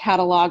what the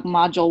catalog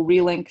module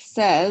relink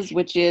says,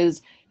 which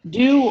is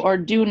do or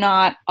do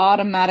not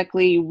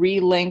automatically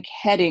relink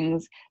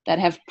headings that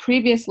have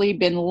previously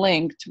been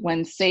linked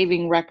when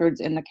saving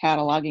records in the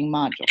cataloging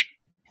module.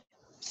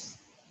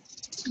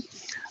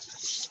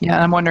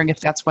 Yeah, I'm wondering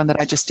if that's one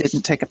that I just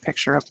didn't take a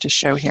picture of to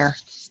show here.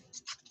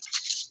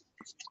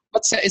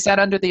 Is that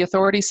under the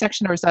authorities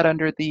section, or is that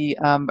under the,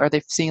 are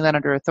they seeing that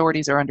under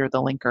authorities or under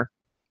the linker?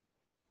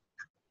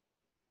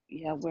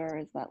 Yeah, where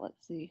is that?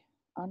 Let's see.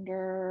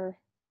 Under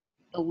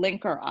the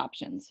linker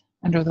options.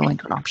 Under the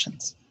linker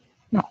options.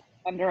 No.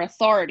 Under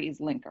authorities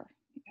linker.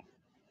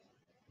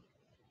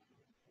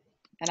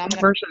 And I'm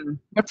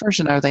what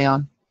version are they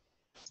on?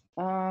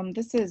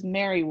 This is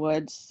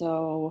Marywood,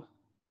 so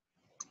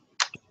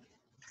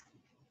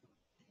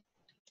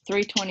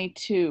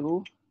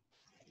 322.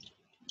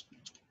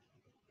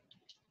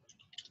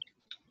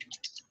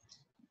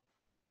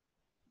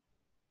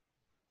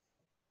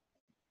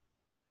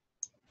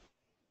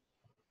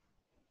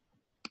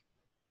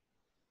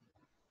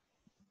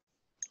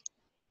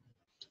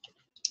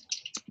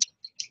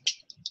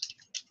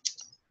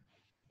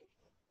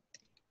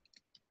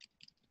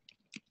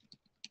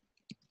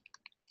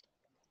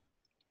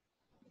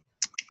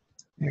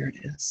 There it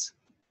is.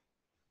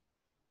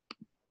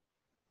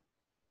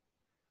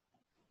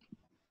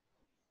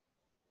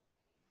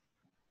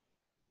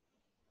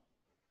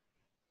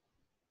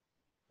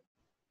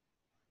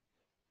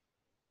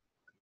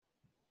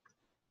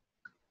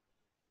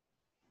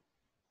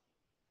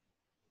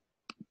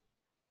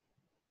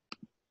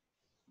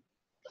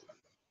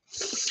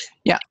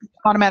 Yeah,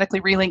 automatically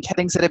relink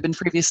headings that have been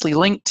previously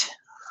linked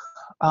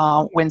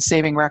when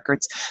saving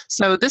records.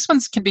 So this one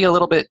can be a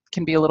little bit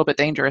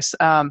dangerous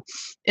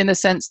in the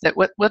sense that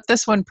what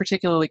this one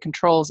particularly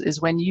controls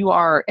is when you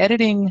are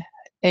editing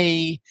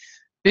a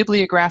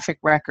bibliographic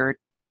record,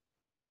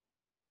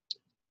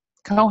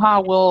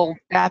 Koha will,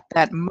 at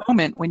that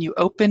moment when you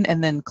open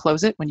and then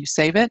close it, when you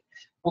save it,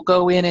 will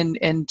go in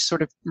and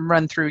sort of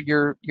run through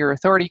your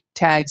authority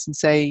tags and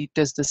say,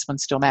 does this one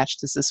still match?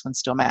 Does this one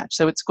still match?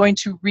 So it's going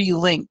to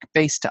relink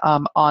based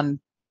on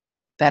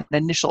that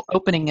initial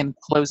opening and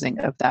closing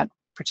of that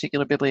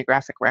particular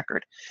bibliographic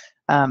record.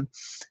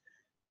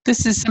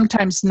 This is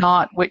sometimes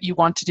not what you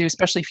want to do,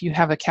 especially if you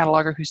have a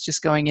cataloger who's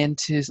just going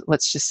into,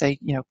 let's just say,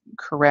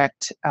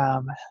 correct,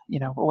 oh,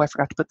 I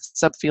forgot to put the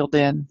subfield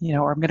in,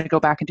 or I'm going to go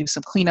back and do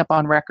some cleanup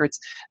on records.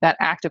 That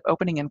act of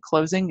opening and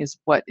closing is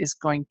what is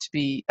going to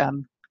be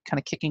kind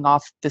of kicking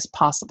off this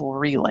possible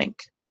relink.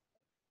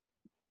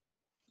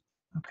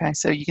 Okay,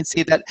 so you can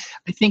see that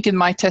I think in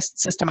my test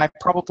system, I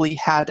probably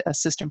had a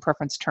system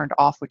preference turned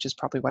off, which is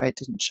probably why it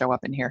didn't show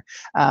up in here.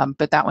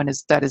 But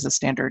that is a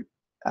standard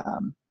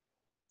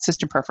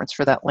system preference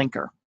for that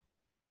linker.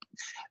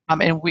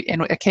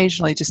 And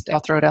occasionally, I'll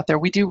throw it out there,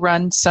 we do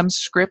run some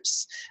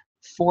scripts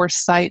for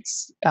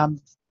sites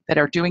that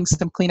are doing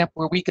some cleanup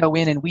where we go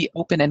in and we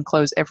open and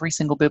close every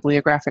single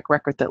bibliographic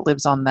record that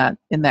lives on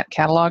in that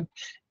catalog.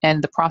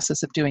 And the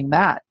process of doing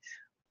that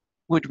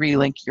would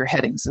relink your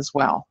headings as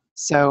well.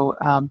 So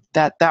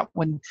that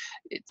one,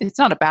 it's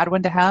not a bad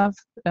one to have,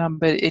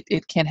 but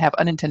it can have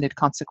unintended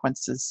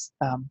consequences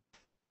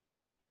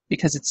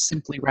because it's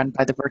simply run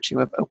by the virtue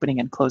of opening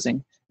and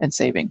closing and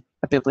saving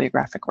a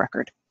bibliographic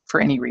record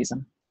for any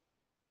reason.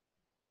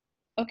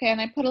 Okay,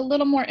 and I put a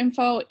little more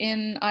info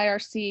in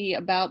IRC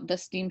about the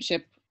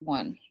steamship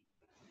one.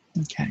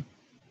 Okay.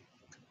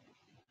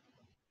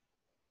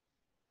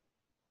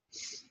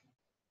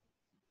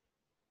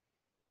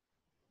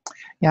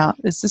 Yeah,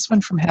 is this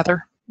one from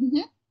Heather?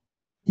 Mm-hmm.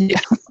 Yeah,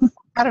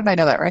 how did I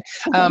know that, right?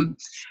 Mm-hmm.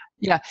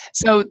 Yeah,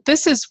 so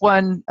this is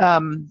one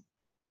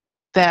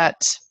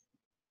that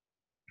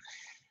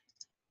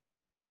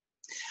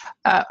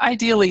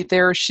ideally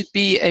there should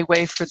be a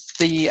way for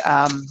the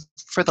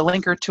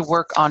linker to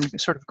work on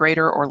sort of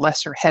greater or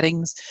lesser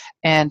headings,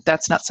 and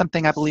that's not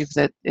something I believe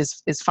that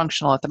is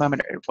functional at the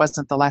moment. It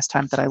wasn't the last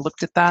time that I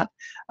looked at that.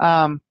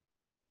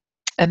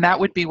 And that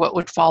would be what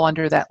would fall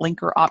under that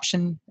linker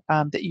option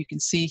that you can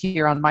see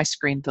here on my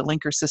screen, the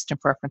linker system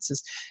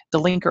preferences, the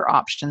linker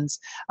options.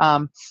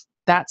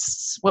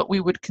 that's what we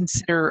would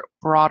consider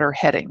broader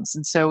headings.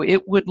 And so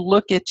it would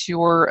look at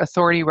your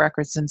authority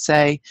records and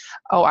say,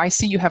 oh, I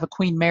see you have a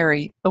Queen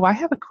Mary. Oh, I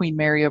have a Queen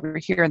Mary over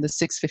here in the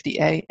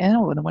 650A. And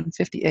oh, in the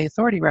 150A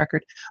authority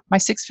record, my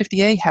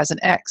 650A has an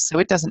X, so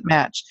it doesn't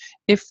match.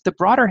 If the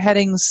broader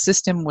headings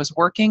system was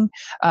working,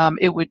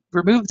 it would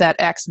remove that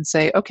X and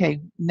say, okay,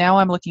 now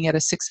I'm looking at a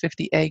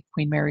 650A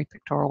Queen Mary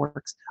pictorial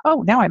works.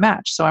 Oh, now I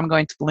match, so I'm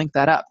going to link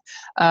that up.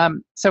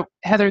 So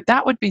Heather,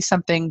 that would be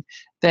something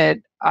that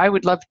I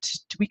would love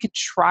we could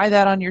try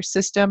that on your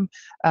system,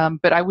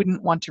 but I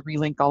wouldn't want to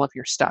relink all of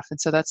your stuff. And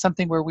so that's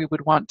something where we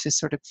would want to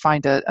sort of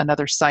find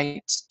another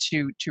site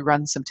to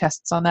run some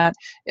tests on that,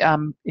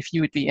 if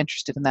you would be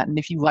interested in that. And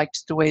if you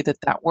liked the way that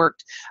that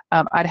worked,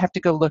 I'd have to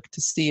go look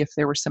to see if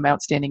there were some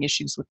outstanding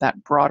issues with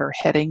that broader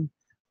heading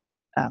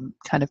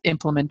kind of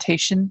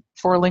implementation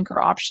for a linker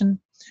option.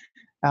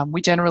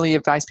 We generally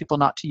advise people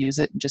not to use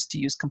it and just to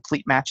use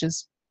complete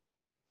matches.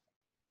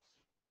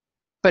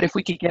 But if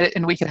we could get it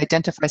and we could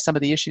identify some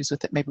of the issues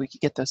with it, maybe we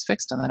could get those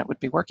fixed and then it would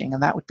be working,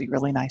 and that would be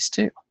really nice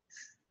too.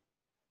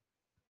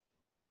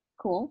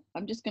 Cool.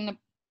 I'm just going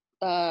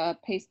to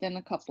paste in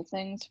a couple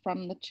things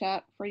from the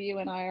chat for you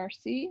in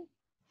IRC.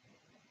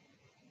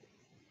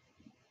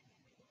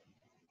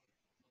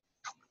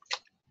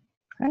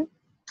 Okay.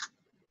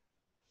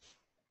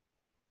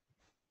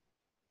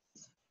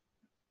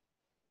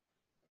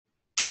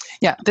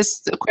 Yeah,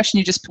 the question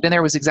you just put in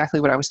there was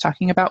exactly what I was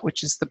talking about,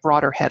 which is the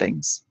broader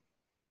headings.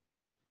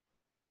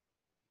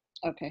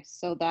 Okay,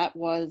 so that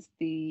was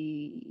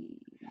the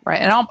right,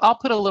 and I'll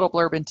put a little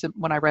blurb into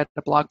when I read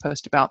the blog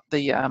post about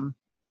the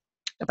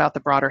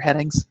broader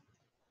headings.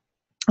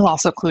 I'll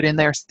also include in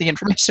there the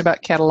information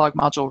about catalog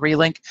module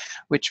relink,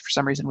 which for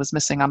some reason was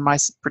missing on my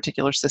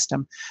particular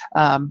system,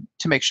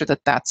 to make sure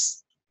that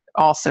that's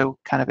also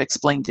kind of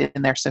explained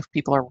in there. So if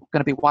people are going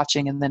to be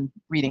watching and then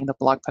reading the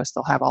blog post,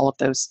 they'll have all of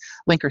those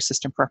linker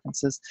system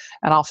preferences.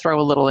 And I'll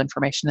throw a little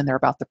information in there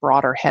about the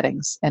broader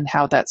headings and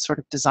how that's sort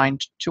of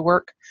designed to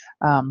work,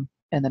 and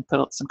then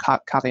put some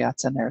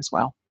caveats in there as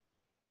well.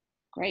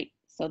 Great.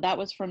 So that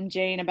was from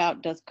Jane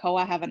about, does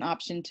Koha have an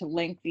option to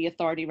link the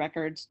authority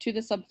records to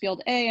the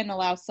subfield A and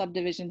allow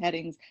subdivision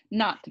headings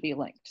not to be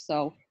linked?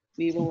 So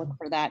we will look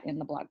for that in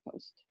the blog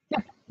post.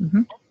 Yeah.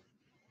 Mm-hmm.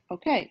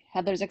 Okay,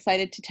 Heather's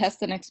excited to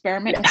test an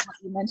experiment with what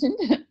you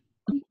mentioned.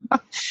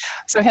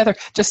 So Heather,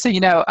 just so you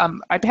know,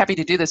 I'd be happy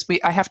to do this.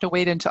 I have to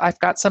wait until I've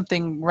got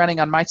something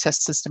running on my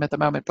test system at the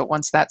moment, but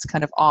once that's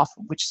kind of off,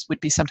 which would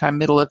be sometime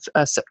middle of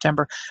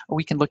September,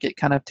 we can look at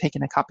kind of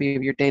taking a copy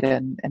of your data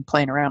and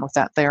playing around with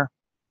that there.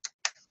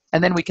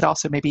 And then we could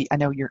also maybe, I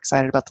know you're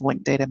excited about the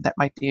linked data, that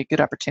might be a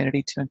good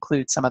opportunity to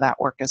include some of that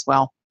work as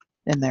well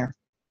in there.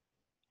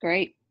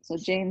 Great. So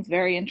Jane's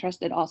very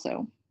interested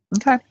also.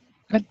 Okay,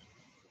 good.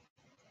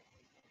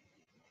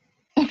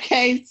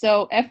 Okay,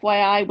 so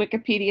FYI,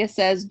 Wikipedia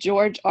says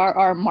George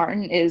R.R.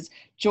 Martin is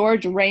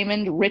George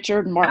Raymond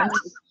Richard Martin.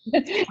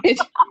 it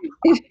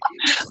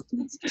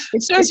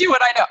shows you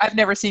what I know. I've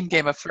never seen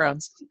Game of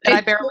Thrones, and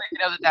I barely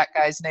know that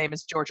guy's name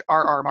is George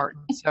R.R.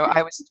 Martin. So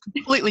I was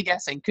completely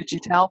guessing. Could you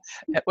tell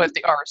what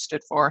the R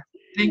stood for?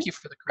 Thank you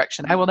for the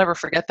correction. I will never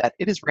forget that.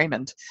 It is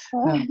Raymond.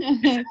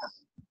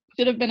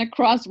 Should have been a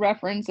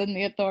cross-reference in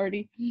the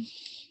authority.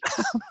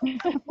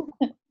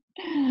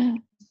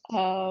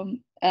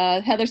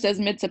 Heather says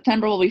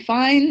mid-September will be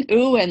fine.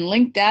 Ooh, and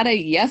linked data,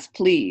 yes,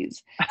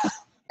 please.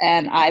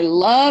 And I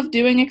love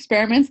doing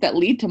experiments that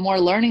lead to more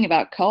learning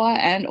about Koha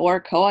and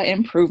or Koha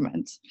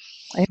improvements.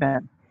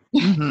 Amen.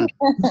 Mm-hmm.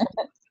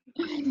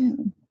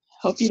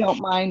 Hope you don't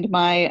mind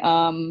my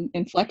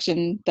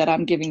inflection that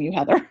I'm giving you,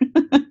 Heather.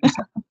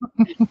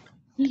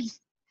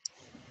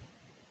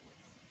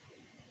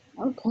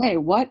 Okay,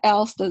 what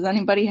else does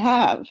anybody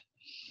have?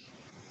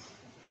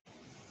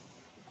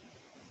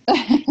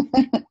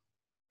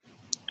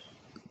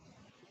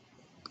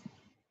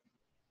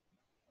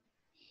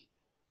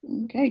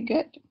 Okay,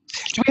 good.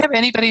 Do we have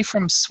anybody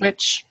from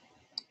Switch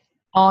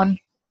on?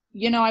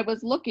 You know, I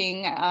was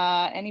looking.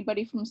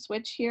 Anybody from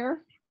Switch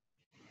here?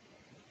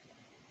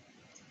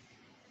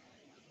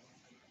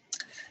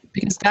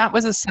 Because that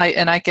was a site,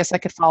 and I guess I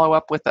could follow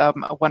up with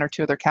one or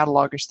two other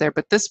catalogers there,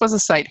 but this was a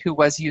site who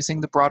was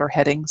using the broader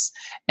headings,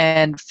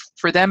 and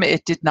for them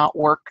it did not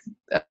work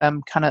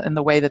kind of in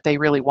the way that they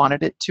really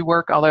wanted it to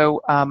work, although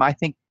I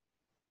think,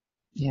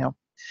 you know,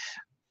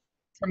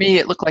 for me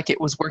it looked like it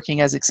was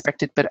working as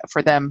expected, but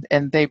for them,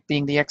 and they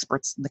being the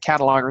experts and the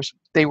catalogers,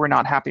 they were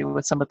not happy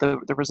with some of the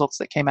results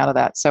that came out of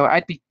that. So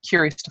I'd be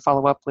curious to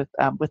follow up with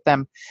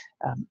them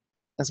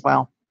as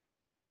well.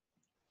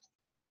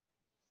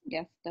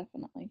 Yes,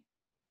 definitely.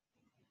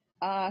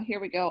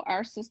 Here we go.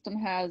 Our system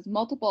has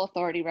multiple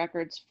authority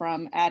records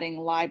from adding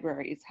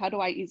libraries. How do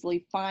I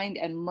easily find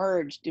and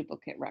merge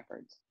duplicate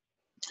records?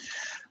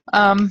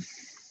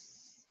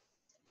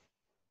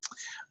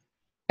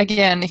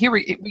 Again, here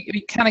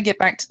we kind of get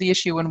back to the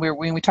issue when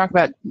we talk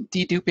about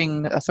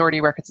deduping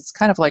authority records. It's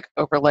kind of like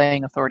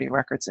overlaying authority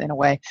records in a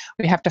way.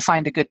 We have to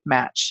find a good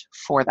match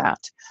for that,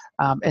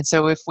 and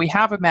so if we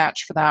have a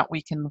match for that,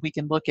 we can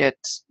look at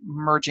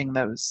merging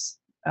those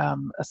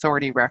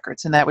authority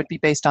records, and that would be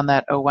based on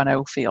that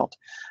 010 field.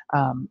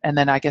 And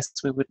then I guess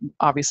we would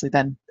obviously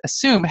then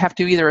have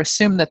to either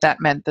assume that that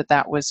meant that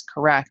that was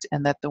correct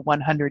and that the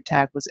 100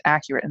 tag was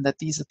accurate and that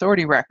these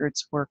authority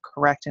records were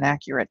correct and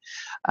accurate.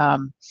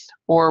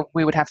 Or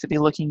we would have to be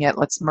looking at,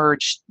 let's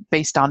merge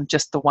based on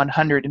just the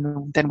 100,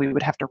 and then we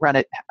would have to run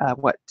it,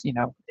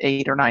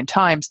 8 or 9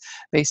 times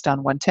based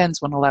on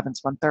 110s,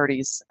 111s,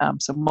 130s,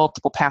 so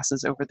multiple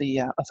passes over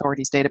the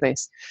authorities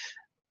database.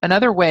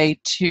 Another way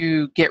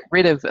to get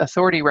rid of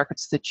authority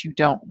records that you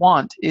don't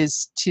want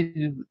is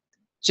to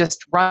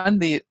just run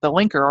the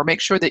linker, or make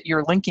sure that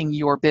you're linking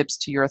your bibs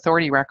to your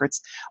authority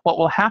records. What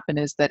will happen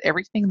is that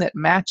everything that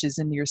matches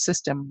in your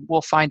system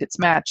will find its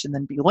match and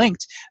then be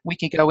linked. We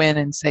can go in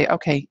and say,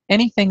 okay,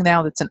 anything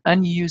now that's an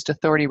unused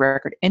authority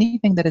record,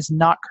 anything that is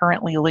not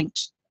currently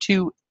linked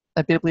to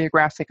a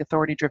bibliographic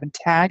authority-driven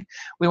tag,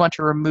 we want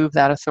to remove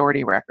that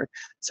authority record.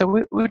 So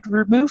we would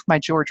remove my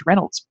George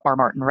Reynolds R.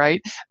 Martin,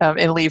 right,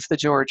 and leave the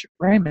George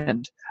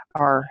Raymond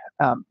R.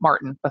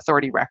 Martin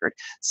authority record.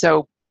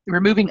 So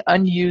removing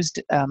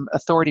unused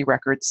authority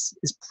records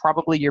is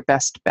probably your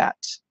best bet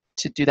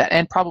to do that,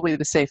 and probably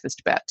the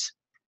safest bet.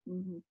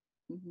 Mm-hmm.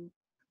 Mm-hmm.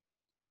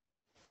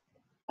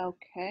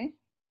 Okay.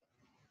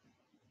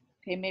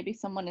 Okay, maybe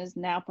someone is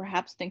now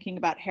perhaps thinking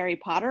about Harry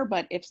Potter,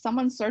 but if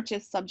someone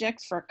searches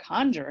subjects for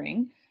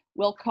Conjuring,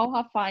 will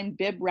Koha find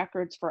bib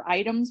records for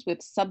items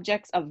with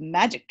subjects of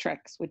magic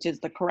tricks, which is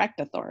the correct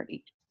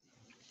authority?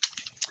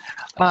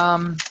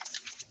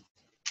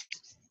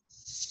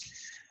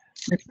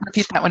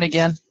 Repeat that one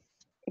again.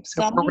 If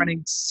So we're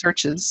running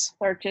searches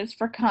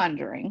for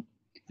Conjuring,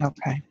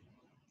 okay,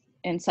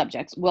 in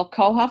subjects, will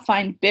Koha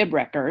find bib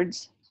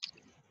records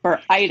for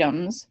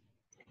items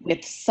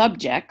with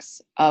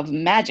subjects of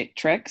magic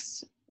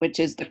tricks, which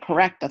is the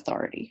correct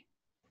authority?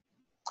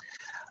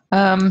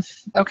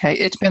 Okay,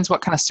 it depends what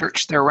kind of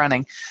search they're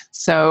running.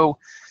 So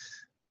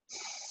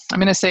I'm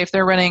going to say if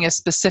they're running a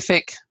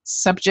specific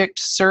subject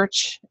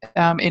search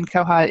in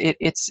Koha,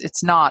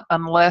 it's not,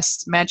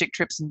 unless magic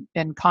tricks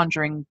and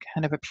conjuring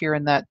kind of appear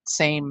in that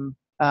same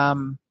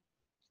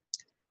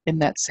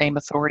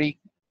authority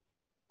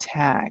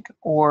tag,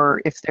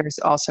 or if there's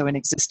also an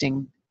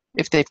existing,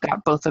 if they've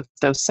got both of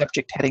those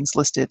subject headings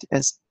listed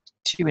as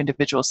 2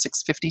 individual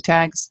 650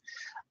 tags.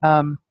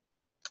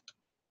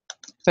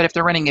 But if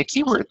they're running a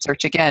keyword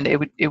search, again, it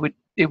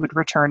would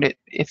return it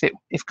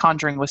if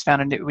conjuring was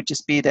found, and it would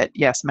just be that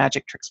yes,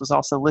 magic tricks was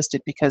also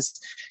listed because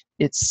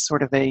it's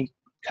sort of a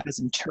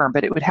cousin term.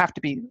 But it would have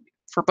to be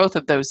for both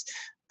of those.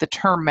 The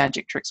term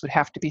magic tricks would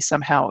have to be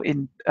somehow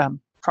in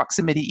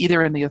proximity,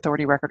 either in the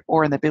authority record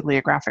or in the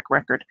bibliographic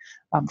record,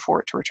 for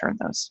it to return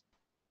those.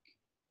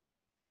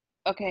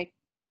 Okay.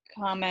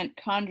 Comment: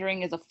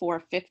 conjuring is a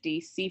 450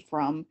 see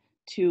from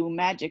to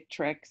magic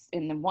tricks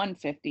in the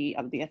 150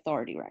 of the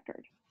authority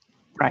record.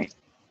 Right.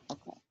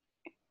 Okay.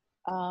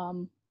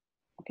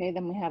 Okay,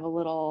 then we have a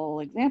little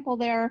example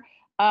there.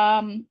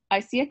 I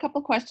see a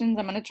couple questions.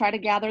 I'm going to try to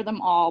gather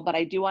them all, but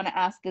I do want to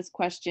ask this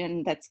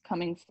question that's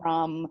coming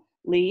from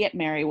Lee at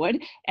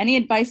Marywood. Any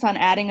advice on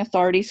adding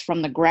authorities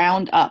from the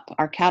ground up?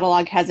 Our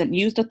catalog hasn't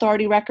used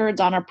authority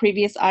records on our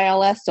previous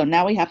ILS, so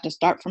now we have to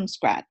start from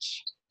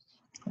scratch.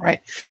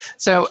 Right.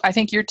 So I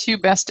think your 2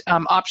 best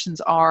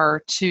options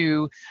are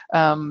to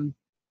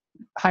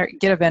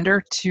get a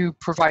vendor to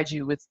provide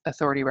you with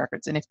authority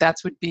records. And if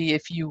that's would be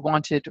if you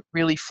wanted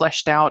really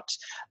fleshed out,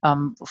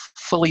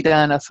 fully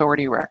done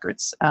authority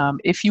records.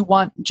 If you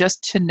want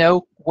just to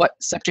know what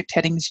subject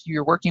headings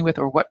you're working with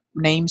or what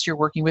names you're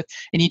working with,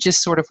 and you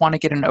just sort of want to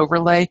get an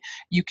overlay,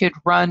 you could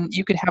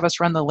have us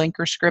run the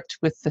linker script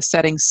with the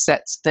settings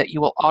set so that you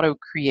will auto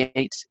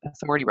create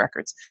authority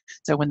records.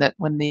 So when the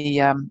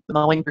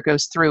linker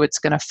goes through, it's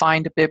going to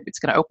find a bib, it's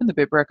going to open the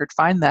bib record,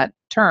 find that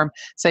term,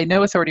 say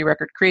no authority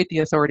record, create the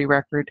authority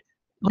record,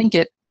 link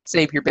it,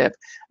 save your bib.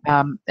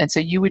 And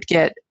so you would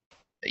get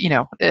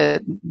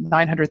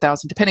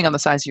 900,000, depending on the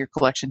size of your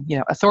collection,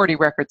 authority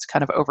records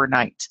kind of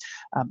overnight.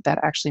 That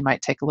actually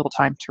might take a little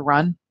time to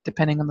run,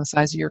 depending on the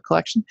size of your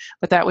collection,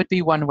 but that would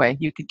be one way.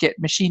 You could get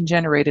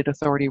machine-generated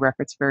authority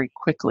records very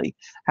quickly.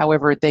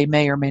 However, they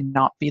may or may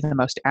not be the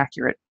most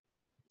accurate,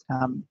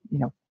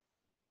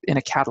 in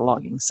a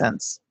cataloging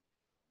sense.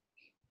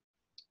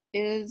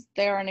 Is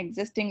there an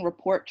existing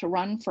report to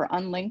run for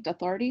unlinked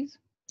authorities?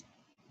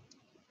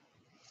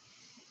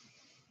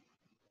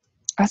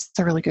 That's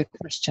a really good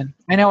question.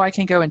 I know I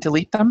can go and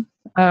delete them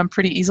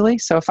pretty easily.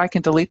 So if I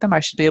can delete them, I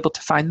should be able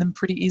to find them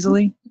pretty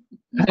easily.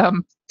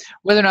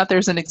 Whether or not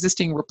there's an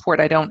existing report,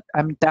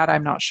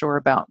 I'm not sure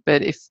about.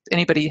 But if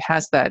anybody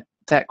has that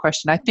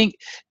question, I think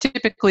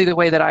typically the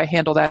way that I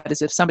handle that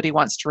is if somebody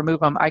wants to remove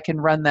them, I can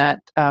run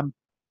that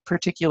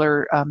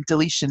particular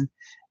deletion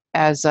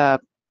as a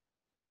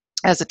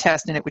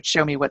test, and it would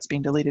show me what's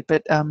being deleted.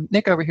 But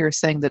Nick over here is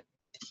saying that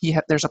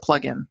there's a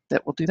plugin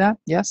that will do that.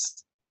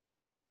 Yes.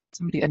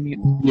 Somebody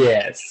unmute.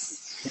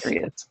 Yes. There he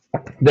is.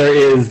 There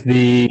is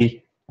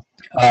the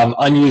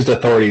unused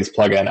authorities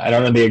plugin. I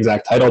don't know the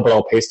exact title, but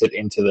I'll paste it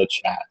into the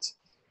chat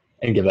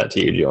and give that to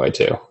you, Joy,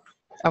 too.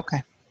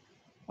 Okay.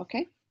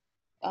 Okay.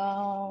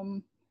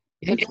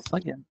 Yeah,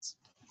 plugins.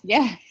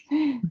 Yeah.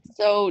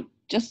 So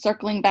just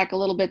circling back a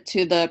little bit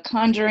to the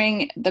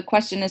conjuring, the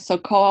question is, so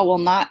Koha will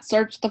not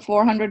search the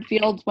 400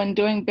 fields when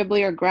doing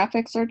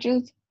bibliographic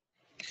searches?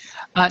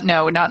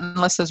 No, not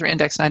unless those are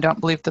indexed. And I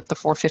don't believe that the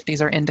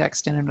 450s are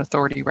indexed in an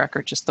authority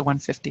record, just the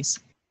 150s.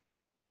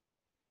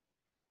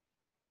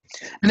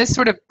 And this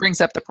sort of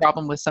brings up the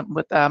problem with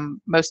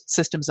most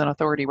systems and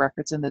authority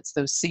records, and it's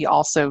those see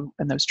also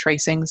and those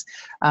tracings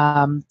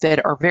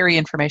that are very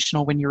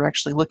informational when you're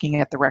actually looking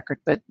at the record,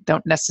 but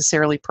don't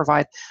necessarily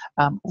provide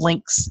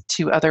links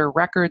to other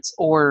records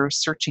or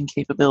searching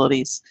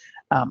capabilities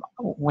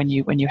when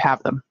you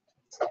have them.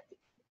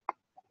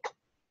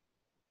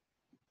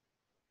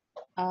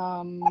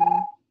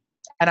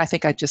 And I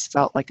think I just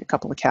felt like a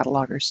couple of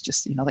catalogers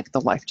just, like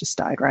the life just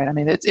died, right? I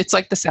mean, it's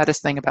like the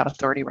saddest thing about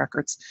authority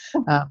records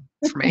for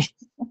me.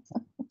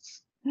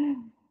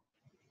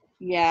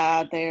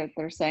 Yeah,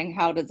 they're saying,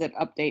 how does it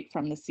update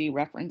from the C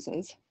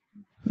references?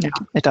 No,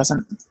 it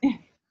doesn't. I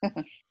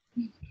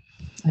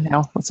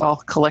know. Let's all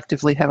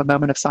collectively have a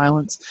moment of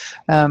silence.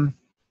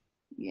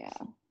 Yeah.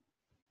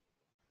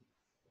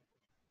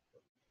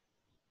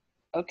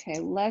 Okay,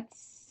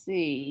 let's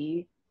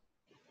see.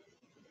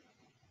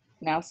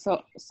 Now,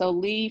 so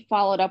Lee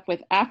followed up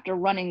with, after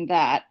running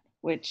that,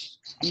 which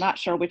I'm not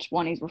sure which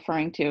one he's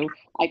referring to,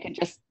 I can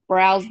just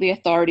browse the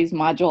authorities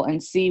module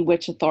and see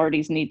which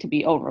authorities need to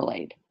be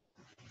overlaid.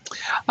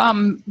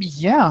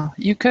 Yeah,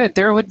 you could.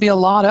 There would be a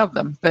lot of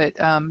them, but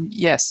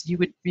yes, you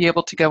would be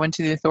able to go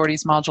into the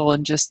authorities module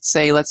and just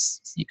say,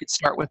 you could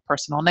start with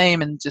personal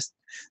name and just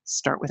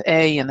start with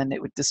A, and then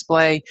it would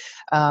display,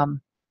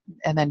 and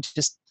then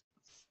just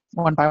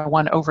one by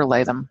one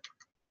overlay them.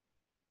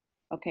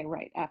 Okay,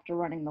 right, after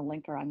running the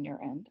linker on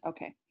your end.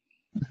 Okay.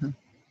 Mm-hmm.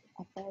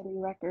 Authority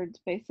records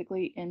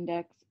basically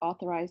index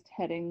authorized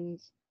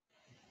headings.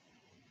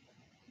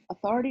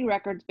 Authority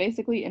records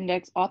basically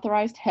index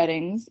authorized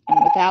headings,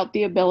 and without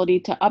the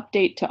ability to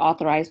update to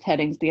authorized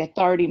headings, the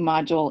authority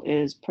module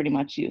is pretty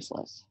much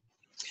useless.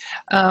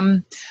 I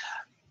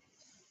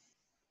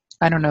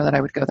don't know that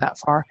I would go that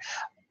far,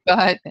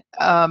 but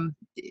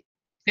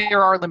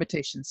there are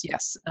limitations,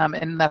 yes,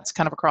 and that's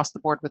kind of across the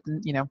board with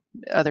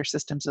other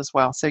systems as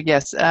well. So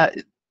yes,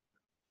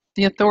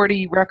 the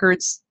authority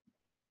records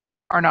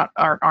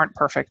aren't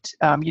perfect.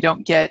 You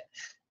don't get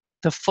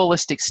the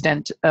fullest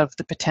extent of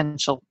the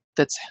potential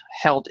that's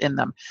held in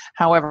them.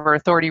 However,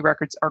 authority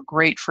records are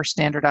great for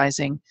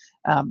standardizing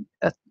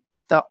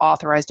the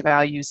authorized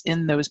values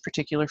in those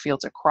particular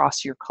fields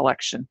across your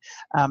collection,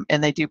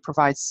 and they do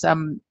provide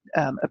some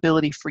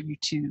ability for you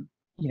to,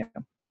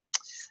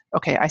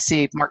 okay, I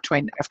see Mark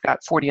Twain, I've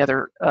got 40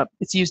 other,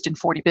 it's used in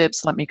 40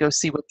 bibs, let me go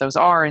see what those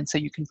are. And so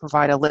you can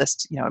provide a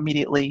list,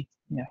 immediately,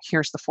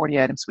 here's the 40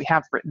 items we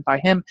have written by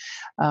him.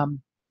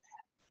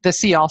 The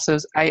C also,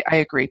 I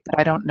agree, but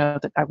I don't know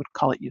that I would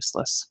call it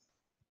useless.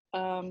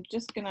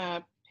 Just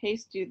gonna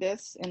paste you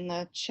this in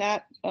the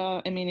chat,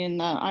 in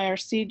the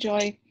IRC,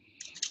 Joy,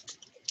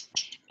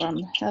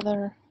 from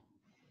Heather.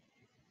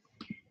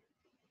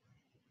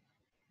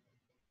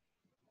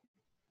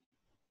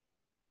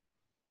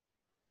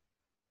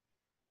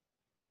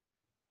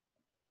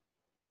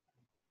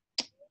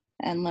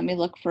 And let me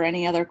look for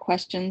any other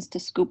questions to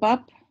scoop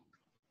up.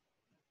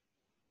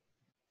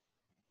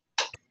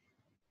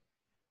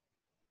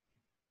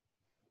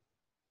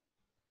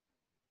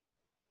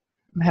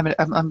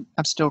 I'm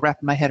still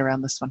wrapping my head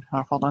around this one.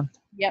 Oh, hold on.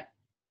 Yep.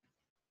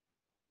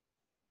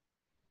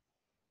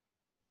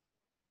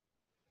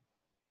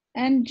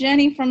 And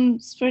Jenny from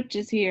Switch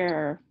is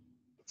here.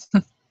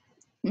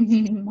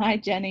 Hi,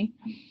 Jenny.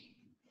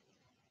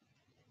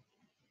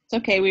 It's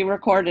okay, we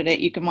recorded it.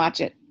 You can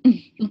watch it.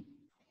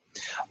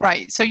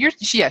 Right. So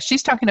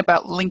she's talking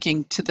about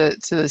linking to the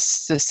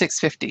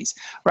 650s.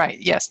 Right.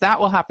 Yes, that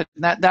will happen.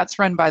 That's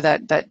run by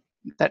that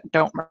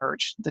don't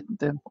merge, the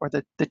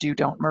do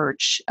don't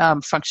merge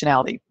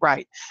functionality.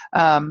 Right.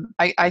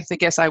 I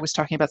guess I was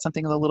talking about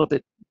something a little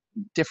bit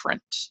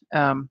different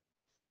in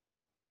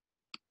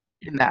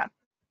that.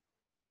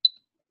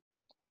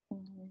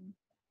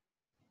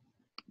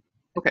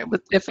 Okay.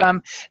 If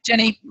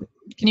Jenny,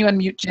 can you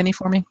unmute Jenny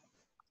for me?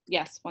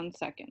 Yes. 1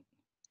 second.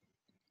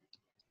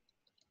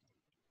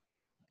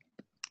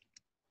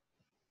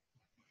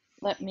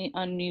 Let me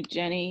unmute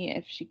Jenny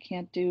if she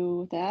can't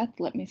do that.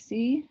 Let me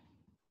see.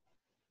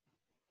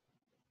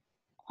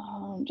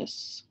 I'm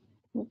just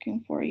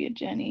looking for you,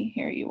 Jenny.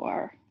 Here you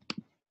are.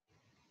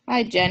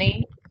 Hi,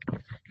 Jenny.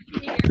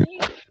 Can you hear me?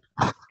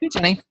 Hey,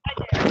 Jenny. Hi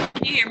there.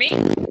 Can you hear me?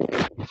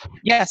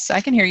 Yes, I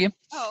can hear you.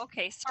 Oh,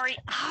 okay. Sorry.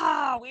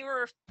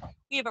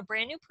 We have a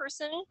brand new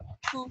person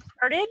who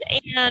started,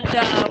 and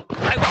I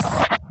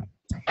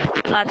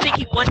was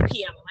thinking 1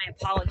 p.m. My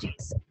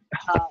apologies.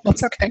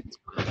 That's okay.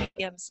 1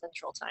 p.m.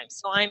 Central Time.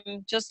 So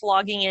I'm just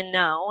logging in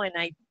now, and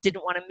I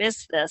didn't want to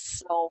miss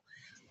this. So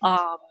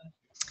I'm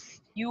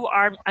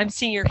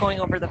seeing you're going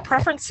over the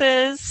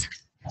preferences.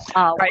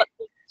 Right.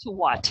 To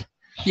what?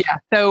 Yeah.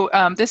 So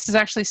this is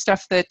actually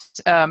stuff that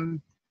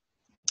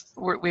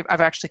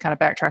I've actually kind of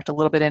backtracked a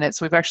little bit in it,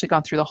 so we've actually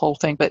gone through the whole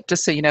thing. But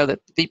just so you know, that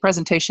the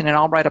presentation, and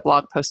I'll write a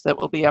blog post that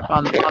will be up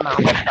on our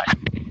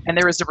website, and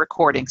there is a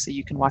recording, so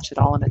you can watch it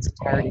all in its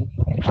entirety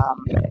a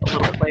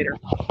little bit later.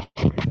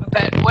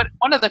 But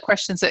one of the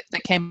questions that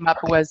came up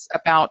was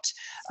about,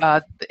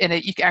 and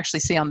you can actually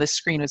see on this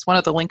screen, is one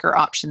of the linker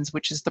options,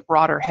 which is the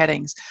broader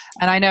headings.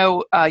 And I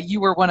know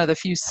you were one of the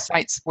few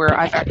sites where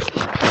I've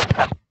actually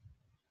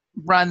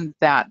run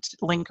that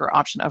linker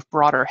option of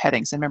broader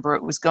headings. And remember,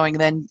 it was going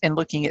then and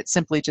looking at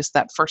simply just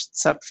that first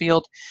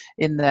subfield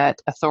in that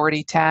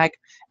authority tag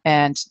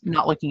and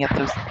not looking at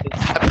those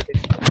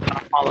subdivisions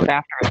that followed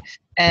after it.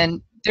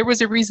 And there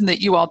was a reason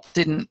that you all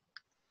didn't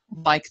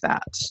like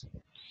that.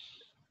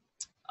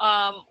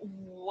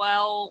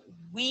 Well,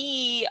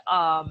 we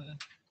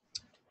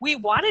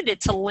wanted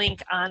it to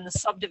link on the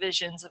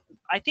subdivisions.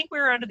 I think we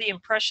were under the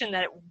impression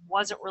that it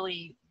wasn't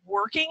really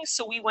working,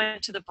 so we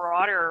went to the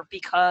broader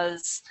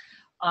because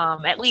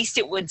at least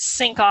it would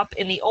sync up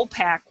in the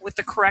OPAC with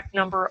the correct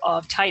number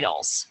of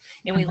titles,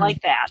 and we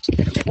like that.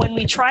 When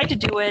we tried to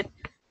do it,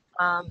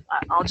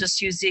 I'll just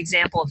use the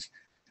example of,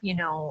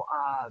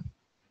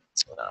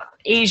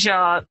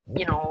 Asia,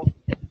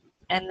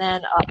 and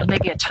then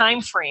maybe a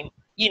time frame.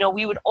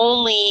 We would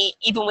only,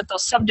 even with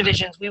those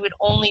subdivisions, we would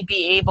only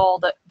be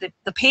able,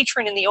 the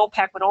patron in the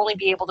OPAC would only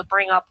be able to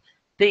bring up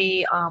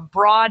the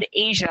broad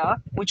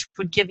Asia, which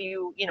would give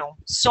you,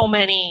 so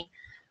many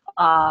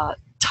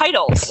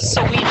titles.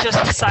 So we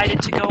just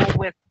decided to go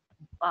with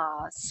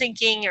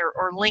syncing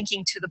or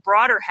linking to the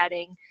broader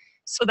heading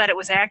so that it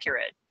was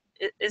accurate.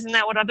 Isn't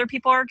that what other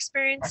people are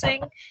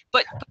experiencing?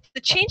 But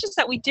the changes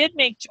that we did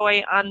make,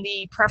 Joy, on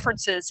the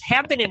preferences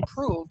have been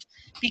improved,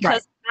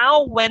 because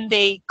now when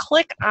they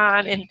click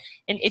on, and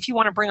if you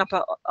want to bring up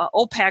a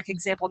OPAC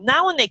example,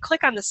 now when they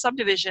click on the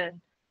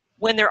subdivision,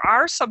 when there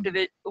are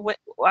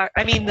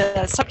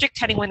the subject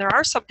heading, when there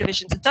are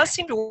subdivisions, it does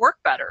seem to work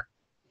better.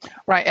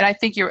 Right, and I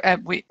think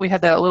we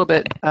had that a little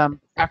bit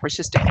backwards,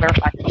 just to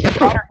clarify. The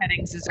broader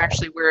headings is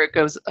actually where it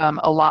goes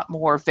a lot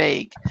more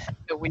vague.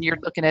 So when you're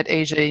looking at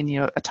Asia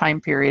in a time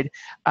period,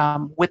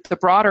 with the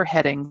broader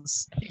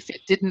headings, if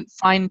it didn't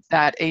find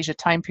that Asia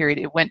time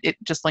period, it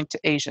just linked to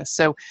Asia.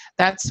 So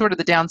that's sort of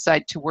the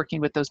downside to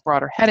working with those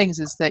broader headings,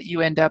 is that you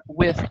end up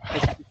with,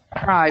 as you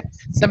described,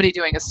 somebody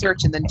doing a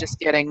search and then just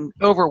getting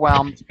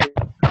overwhelmed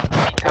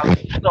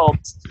with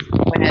results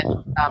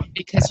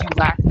because you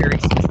lack very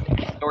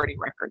specific authority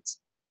records.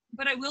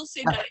 But I will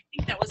say that I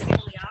think that was the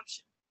only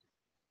option.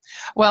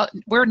 Well,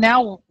 we're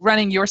now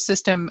running your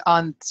system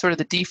on sort of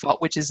the default,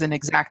 which is an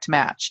exact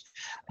match.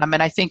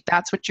 And I think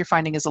that's what you're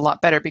finding is a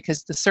lot better,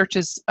 because the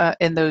searches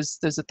in those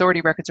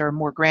authority records are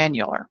more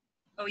granular.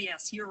 Oh,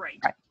 yes, you're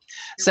right.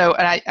 So,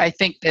 and I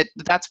think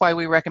that's why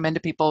we recommend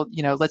to people,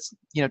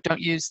 don't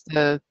use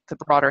the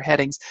broader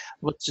headings.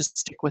 We'll just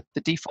stick with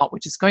the default,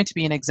 which is going to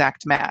be an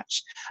exact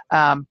match.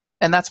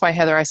 And that's why,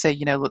 Heather, I say,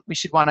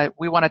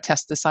 we want to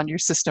test this on your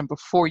system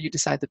before you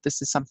decide that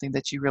this is something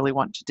that you really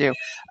want to do.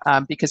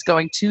 Because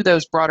going to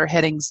those broader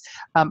headings,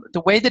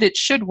 the way that it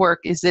should work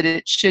is that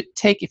it should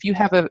take, if you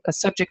have a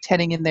subject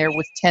heading in there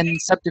with 10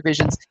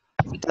 subdivisions,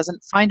 if it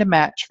doesn't find a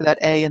match for that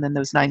A, and then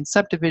those 9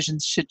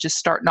 subdivisions should just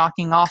start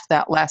knocking off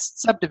that last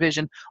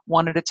subdivision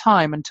one at a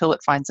time until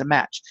it finds a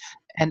match.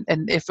 And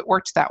if it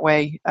worked that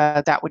way,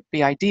 that would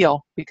be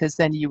ideal, because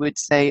then you would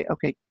say,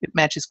 okay, it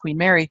matches Queen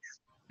Mary,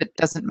 but it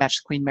doesn't match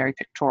the Queen Mary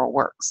pictorial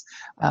works.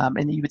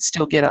 And you would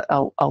still get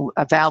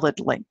a valid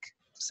link.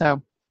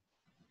 So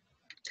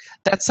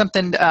that's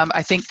something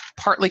I think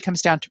partly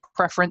comes down to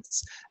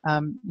preference.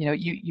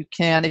 You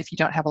can, if you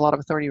don't have a lot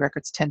of authority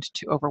records, tend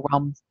to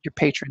overwhelm your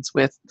patrons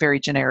with very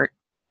generic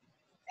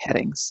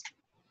headings.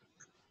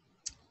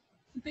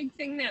 The big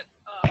thing that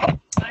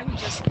I would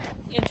just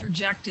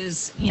interject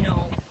is,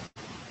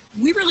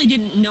 we really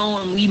didn't know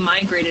when we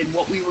migrated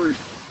what we were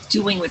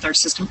doing with our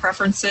system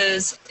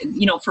preferences.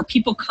 For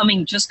people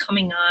just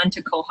coming on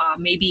to Koha,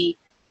 maybe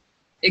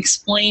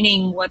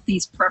explaining what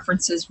these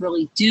preferences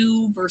really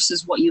do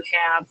versus what you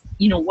have,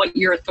 what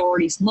your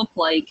authorities look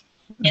like.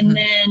 Mm-hmm. And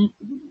then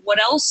what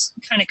else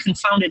kind of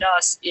confounded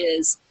us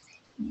is,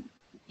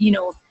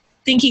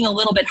 thinking a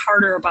little bit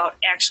harder about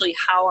actually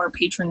how our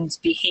patrons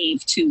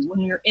behave too.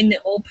 When you're in the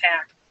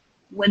OPAC,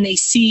 when they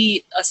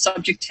see a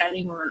subject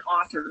heading or an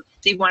author,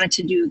 they want it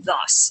to do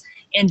thus.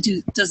 And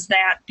does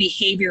that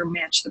behavior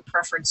match the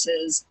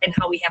preferences and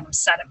how we have them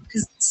set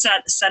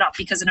up?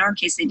 Because in our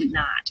case, they did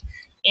not.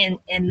 And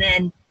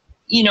then,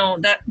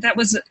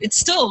 it's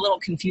still a little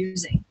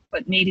confusing,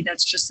 but maybe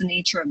that's just the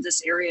nature of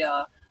this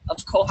area of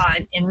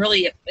Koha and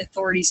really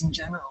authorities in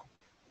general.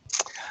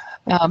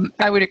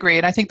 I would agree,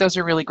 and I think those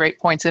are really great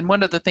points. And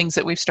one of the things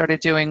that we've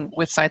started doing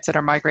with sites that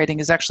are migrating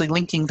is actually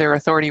linking their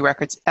authority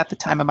records at the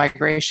time of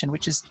migration,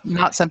 which is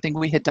not something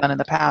we had done in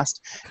the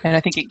past. And I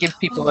think it gives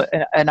people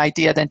an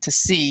idea then to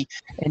see,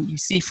 and you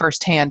see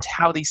firsthand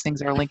how these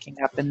things are linking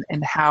up and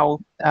how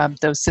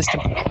those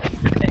systems are going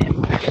to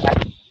impact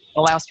that.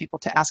 allows people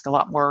to ask a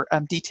lot more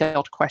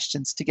detailed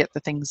questions to get the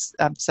things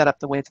set up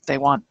the way that they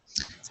want.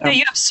 So, yeah,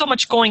 you have so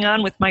much going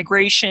on with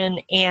migration,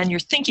 and you're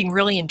thinking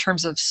really in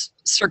terms of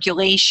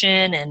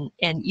circulation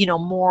and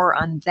more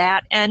on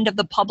that end of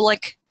the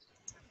public.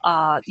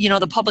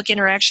 The public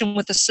interaction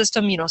with the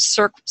system.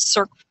 Circ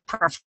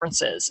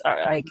preferences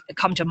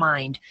come to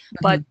mind,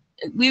 but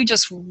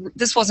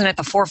this wasn't at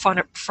the forefront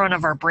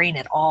of our brain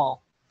at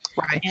all.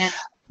 Right.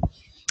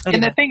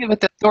 And the thing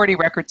with the authority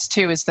records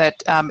too is that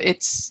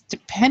it's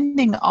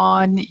depending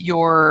on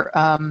your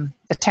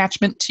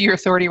attachment to your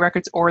authority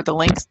records or the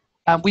links.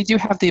 We do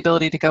have the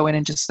ability to go in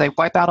and just say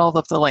wipe out all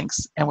of the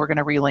links and we're going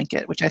to relink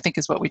it, which I think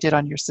is what we did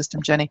on your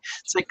system, Jenny.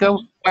 It's like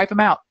go wipe them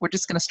out. We're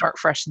just going to start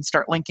fresh and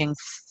start linking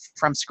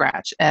from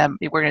scratch.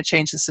 We're going to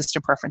change the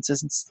system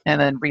preferences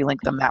and then relink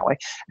them that way.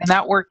 And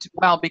that worked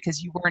well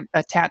because you weren't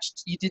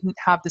attached. You didn't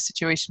have the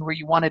situation where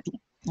you wanted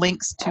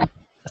links to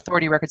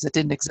authority records that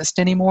didn't exist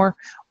anymore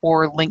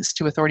or links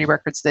to authority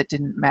records that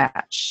didn't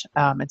match.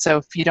 And so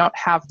if you don't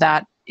have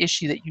that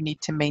issue that you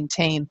need to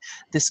maintain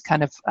this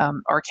kind of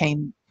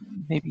arcane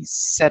maybe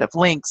set of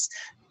links,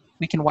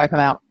 we can wipe them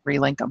out,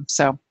 relink them.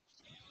 So,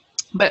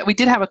 but we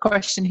did have a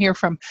question here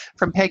from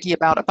Peggy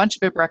about a bunch of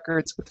BIB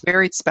records with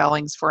varied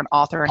spellings for an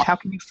author and how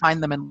can you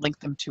find them and link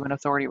them to an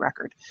authority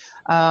record?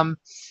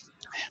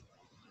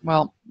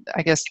 Well,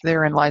 I guess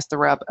therein lies the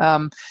rub.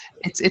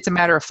 It's a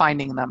matter of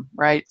finding them,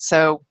 right?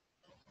 So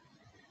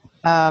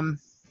let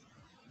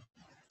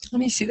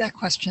me see that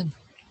question.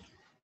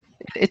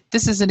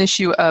 This is an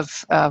issue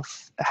of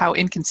how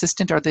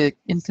inconsistent are the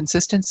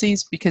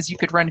inconsistencies, because you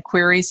could run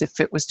queries if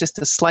it was just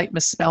a slight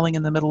misspelling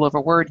in the middle of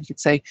a word. You could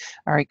say,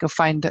 all right, go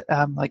find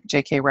like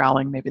J.K.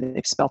 Rowling, maybe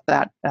they've spelt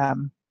that,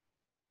 for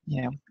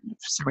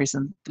some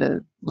reason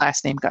the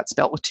last name got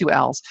spelt with 2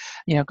 L's.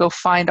 Go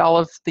find all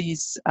of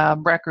these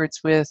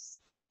records with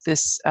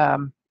this,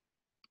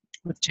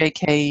 with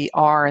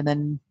J.K.R. and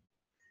then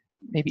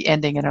maybe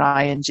ending in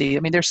an ing. I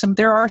mean, there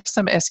are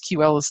some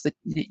SQLs that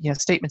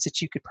statements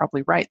that you could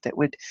probably write that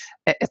would,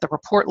 at the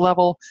report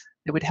level,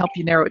 it would help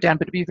you narrow it down.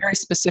 But to be very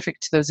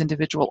specific to those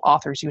individual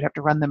authors, you would have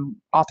to run them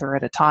author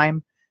at a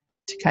time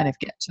to kind of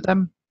get to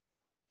them,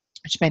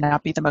 which may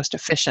not be the most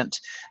efficient.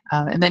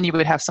 And then you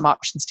would have some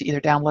options to either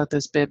download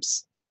those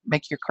bibs,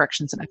 make your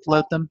corrections, and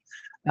upload them,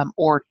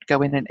 or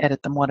go in and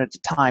edit them one at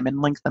a time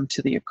and link them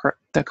to the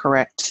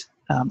correct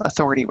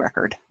authority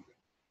record.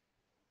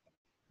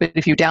 But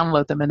if you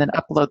download them and then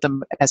upload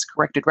them as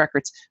corrected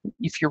records,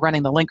 if you're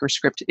running the linker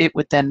script, it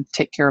would then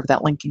take care of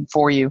that linking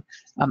for you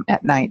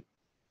at night.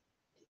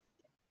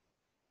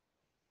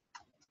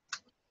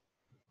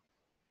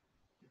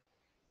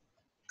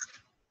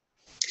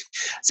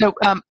 So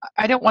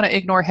I don't want to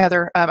ignore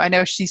Heather. I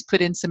know she's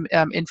put in some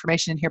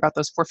information in here about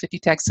those 450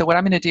 tags. So what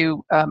I'm going to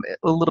do a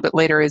little bit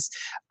later is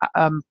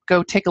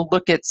go take a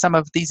look at some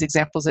of these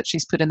examples that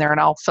she's put in there,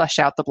 and I'll flesh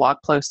out the blog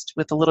post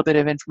with a little bit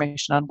of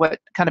information on what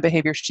kind of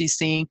behavior she's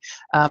seeing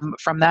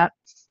from that.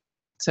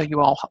 So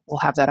you all will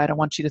have that. I don't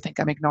want you to think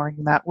I'm ignoring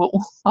that.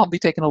 I'll be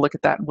taking a look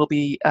at that, and we'll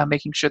be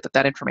making sure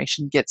that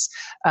information gets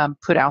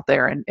put out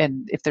there.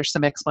 And if there's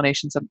some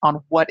explanations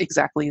on what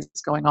exactly is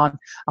going on,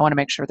 I want to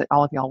make sure that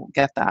all of y'all will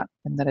get that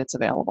and that it's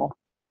available.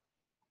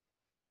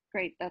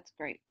 Great, that's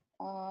great.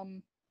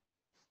 Was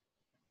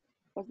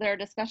there a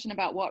discussion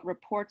about what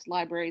reports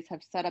libraries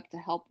have set up to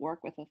help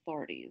work with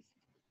authorities?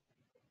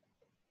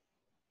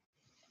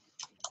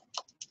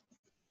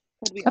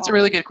 That's a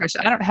really good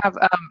question. I don't have,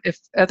 if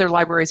other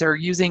libraries are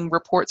using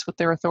reports with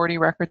their authority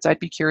records, I'd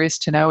be curious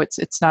to know.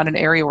 It's not an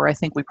area where I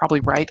think we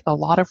probably write a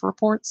lot of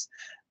reports.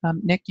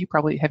 Nick,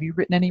 have you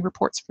written any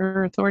reports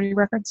for authority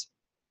records?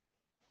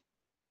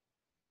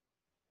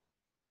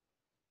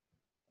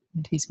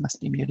 And he must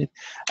be muted.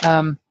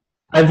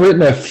 I've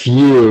written a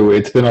few.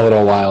 It's been a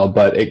little while,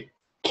 but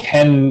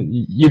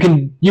you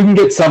can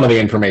get some of the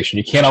information.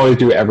 You can't always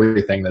do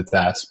everything that's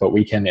asked, but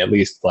we can at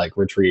least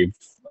retrieve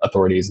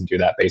authorities and do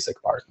that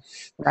basic part.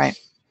 Right.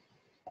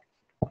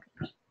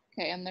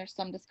 Okay, and there's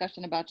some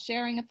discussion about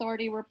sharing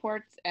authority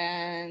reports,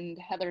 and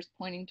Heather's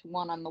pointing to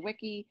one on the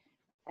wiki,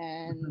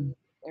 and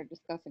they're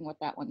discussing what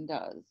that one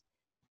does.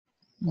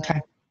 So, okay.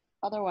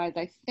 Otherwise,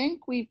 I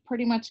think we've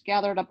pretty much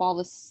gathered up all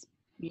this,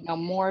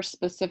 more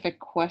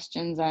specific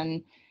questions,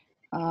 and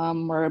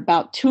we're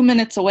about 2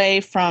 minutes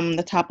away from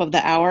the top of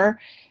the hour.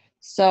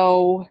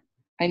 So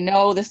I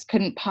know this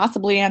couldn't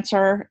possibly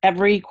answer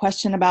every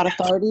question about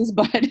authorities,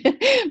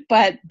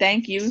 but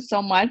thank you so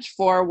much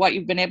for what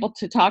you've been able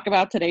to talk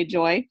about today,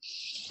 Joy.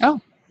 Oh,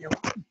 you're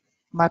welcome.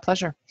 My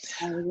pleasure.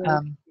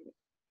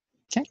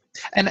 Okay,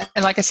 and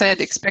like I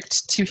said,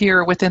 expect to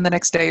hear within the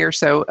next day or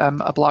so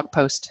a blog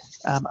post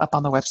up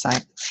on the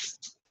website.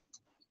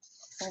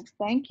 Well,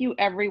 thank you,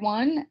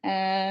 everyone,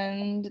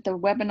 and the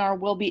webinar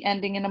will be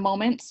ending in a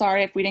moment.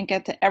 Sorry if we didn't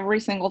get to every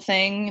single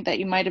thing that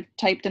you might have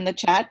typed in the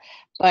chat,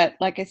 but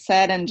like I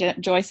said, and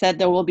Joy said,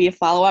 there will be a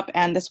follow-up,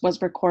 and this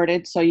was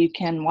recorded, so you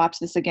can watch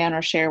this again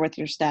or share with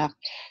your staff.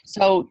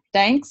 So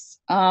thanks.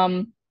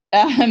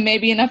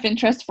 Maybe enough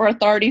interest for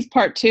authorities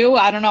part 2.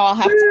 I don't know. I'll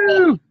have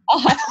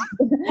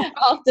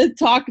I'll have to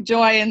talk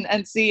Joy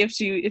and see if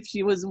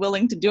she was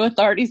willing to do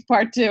authorities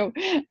part 2.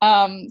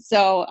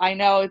 So I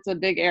know it's a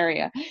big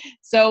area.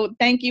 So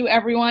thank you,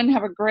 everyone.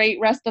 Have a great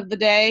rest of the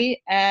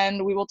day,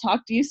 and we will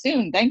talk to you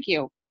soon. Thank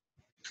you.